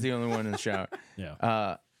 plumbing. I was the only one in the shower.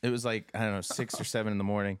 Yeah. It was like I don't know 6 or 7 in the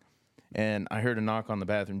morning, and I heard a knock on the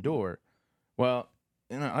bathroom door. Well,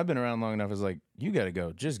 you know I've been around long enough. I was like, you got to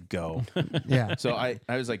go, just go. Yeah. So I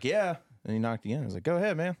was like, yeah, and he knocked again. I was like, go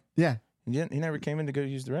ahead, man. Yeah. He never came in to go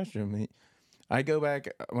use the restroom. I go back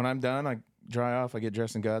when I'm done. I dry off. I get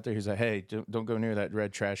dressed and go out there. He's like, "Hey, don't go near that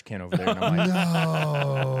red trash can over there." And I'm like,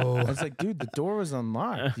 I No. was like, "Dude, the door was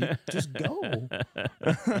unlocked. You just go."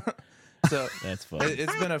 So That's funny.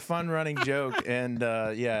 it's been a fun running joke, and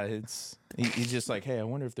yeah, he's just like, hey, I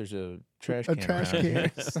wonder if there's a trash A can trash around here.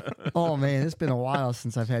 can. Oh man, it's been a while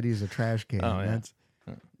since I've had to use a trash can. Oh, yeah. That's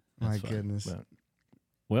my fine. goodness. But-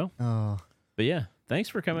 Well, Oh, but yeah, thanks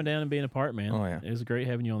for coming down and being a part, man. Oh, yeah. It was great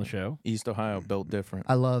having you on the show. East Ohio built different.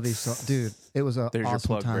 I love these, dude. It was an There's your awesome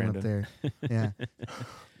plug, time up Brandon. there.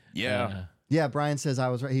 Yeah, Uh, yeah. Brian says I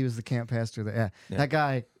was right. He was the camp pastor there.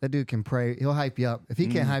 Yeah. That dude can pray. He'll hype you up. If he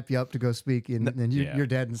can't hype you up to go speak, then Yeah. you're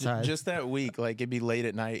dead inside. Just that week, like it'd be late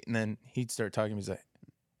at night, and then he'd start talking. He's like,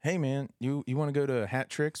 "Hey, man, you want to go to Hat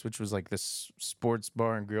Tricks, which was like this sports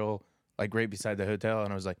bar and grill, like right beside the hotel?"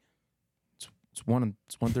 And I was like, "It's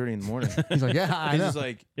 1:30 in the morning." He's like, yeah, I He's know. just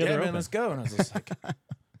like, Yeah, "Yeah, they're man, open." let's go." And I was just like,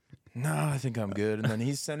 "No, I think I'm good." And then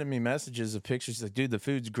he's sending me messages of pictures. He's like, "Dude, the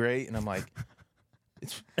food's great," and I'm like,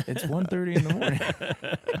 "It's 1:30 in the morning."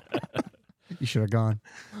 You should have gone.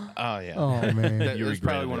 Oh yeah. Oh man, That You was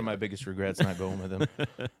probably regretted one it. of my biggest regrets not going with him.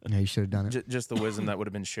 yeah, you should have done it. Just the wisdom that would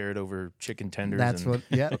have been shared over chicken tenders. That's and what.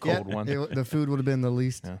 Yeah, a cold one. The food would have been the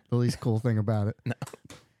least cool thing about it.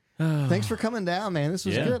 Thanks for coming down, man. This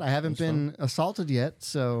was Yeah, good. I haven't been assaulted yet,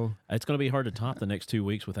 so It's going to be hard to top the next 2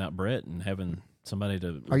 weeks without Brett and having somebody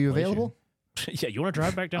to. are you replace available? Yeah, you want to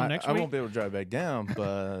drive back down next I week? won't be able to drive back down,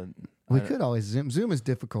 but We I- could always Zoom. Zoom is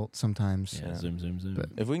difficult sometimes. Yeah, zoom. But-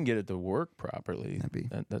 if we can get it to work properly, That'd be-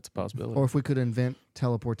 that's a possibility. Or if we could invent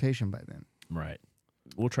teleportation by then, Right.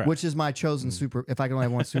 We'll try. which is my chosen super. If I can only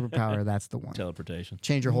have one superpower, that's the one. teleportation?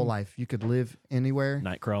 Change your whole life. You could live anywhere.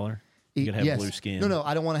 Nightcrawler. You could have yes. blue skin. No,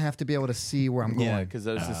 I don't want to have to be able to see where I'm going. yeah, because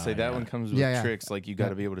I was just say that yeah. one comes with Yeah, yeah. tricks. Like you got to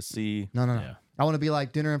Yeah. be able to see. No. Yeah. I want to be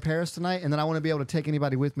like dinner in Paris tonight, and then I want to be able to take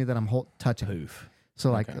anybody with me that I'm touching. Poof.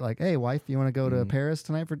 So Okay. like, hey, wife, you want to go to Paris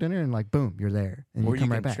tonight for dinner? And like, boom, you're there, and Or you come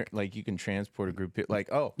you right can back. like you can transport a group. Like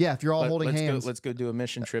Yeah, if you're all holding let's hands. Let's go do a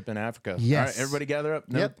mission trip in Africa. Yes. All right, everybody gather up.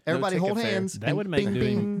 No, Yep, no everybody ticket hold fare. hands. That and would make bing,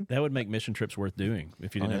 doing. That would make mission trips worth doing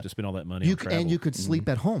if you didn't yeah. have to spend all that money You on c- travel. and you could sleep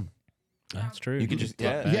at home. That's true. You could just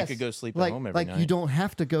drop yeah, back. you could go sleep like at home every like night. you don't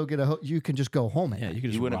have to go get you can just go home. At Yeah, night. you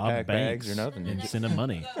could just You wouldn't rob pack bags banks or nothing. and send them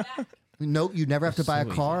money. No, you never have to buy a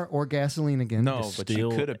So car or gasoline again. No, Just but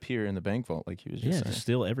steal- you could appear in the bank vault like he was just Yeah, saying. just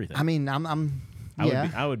steal everything. I mean, I'm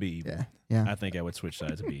I would be evil. yeah, yeah, I think I would switch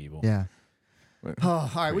sides and be evil. yeah. Wait. Oh, all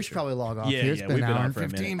right, we should probably log off Yeah, here. It's yeah, been we've an been hour on and for a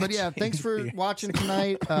 15. minute. But yeah, thanks for watching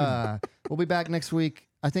tonight. We'll be back next week.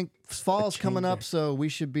 I think fall's coming up, so we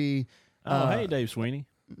should be Oh, hey, Dave Sweeney.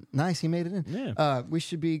 nice. He made it in. Yeah. We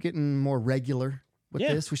should be getting more regular with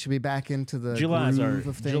Yeah. this. We should be back into the July's groove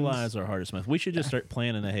of things. July's our hardest month. We should just start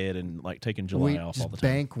planning ahead and like taking July we off just all the time.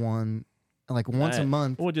 bank one like once a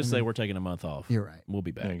month. We'll just and say then- we're taking a month off. You're right. We'll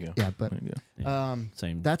be back. There you go. Yeah, but There you go.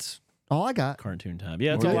 Same that's all I got. cartoon time.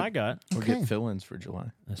 Yeah, that's Okay. all I got. Or Okay. get fill-ins for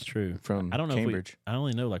July That's true. from I don't know Cambridge. if I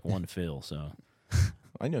only know like one Phil, so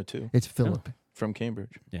I know two It's Philip. from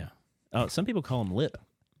Cambridge. yeah. Oh, some people call him Lip.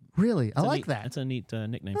 Really, I That's a like neat- that. That's a neat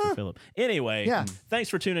nickname for Philip. Anyway, Yeah. thanks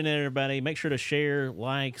for tuning in, everybody. Make sure to share,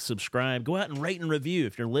 like, subscribe. Go out and rate and review.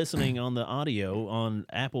 If you're listening on the audio on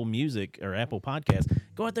Apple Music or Apple Podcast,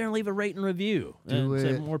 go out there and leave a rate and review. Do So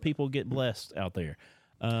it. more people get blessed out there.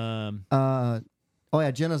 Oh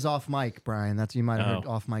yeah, Jenna's off mic, Brian. That's you might have heard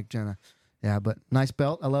Oh. off mic, Jenna. Yeah, but nice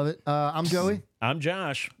belt. I love it. I'm Joey, I'm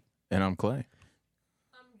Josh. And I'm Clay.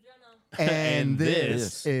 and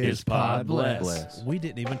this is Pod Bless. We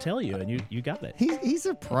didn't even tell you, and you got it. He's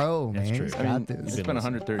a pro, man. That's true. He's I got mean, this. it's been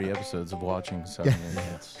 130 episodes of watching. So I mean,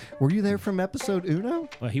 it's- Were you there from episode Uno?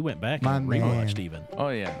 Well, he went back My and man. rewatched even. oh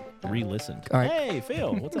yeah. Re-listened. All right. Hey,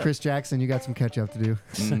 Phil, what's up? Chris Jackson, you got some catch up to do.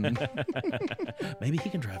 Maybe he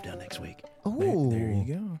can drive down next week. Oh, There you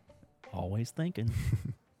go. Always thinking.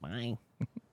 Bye.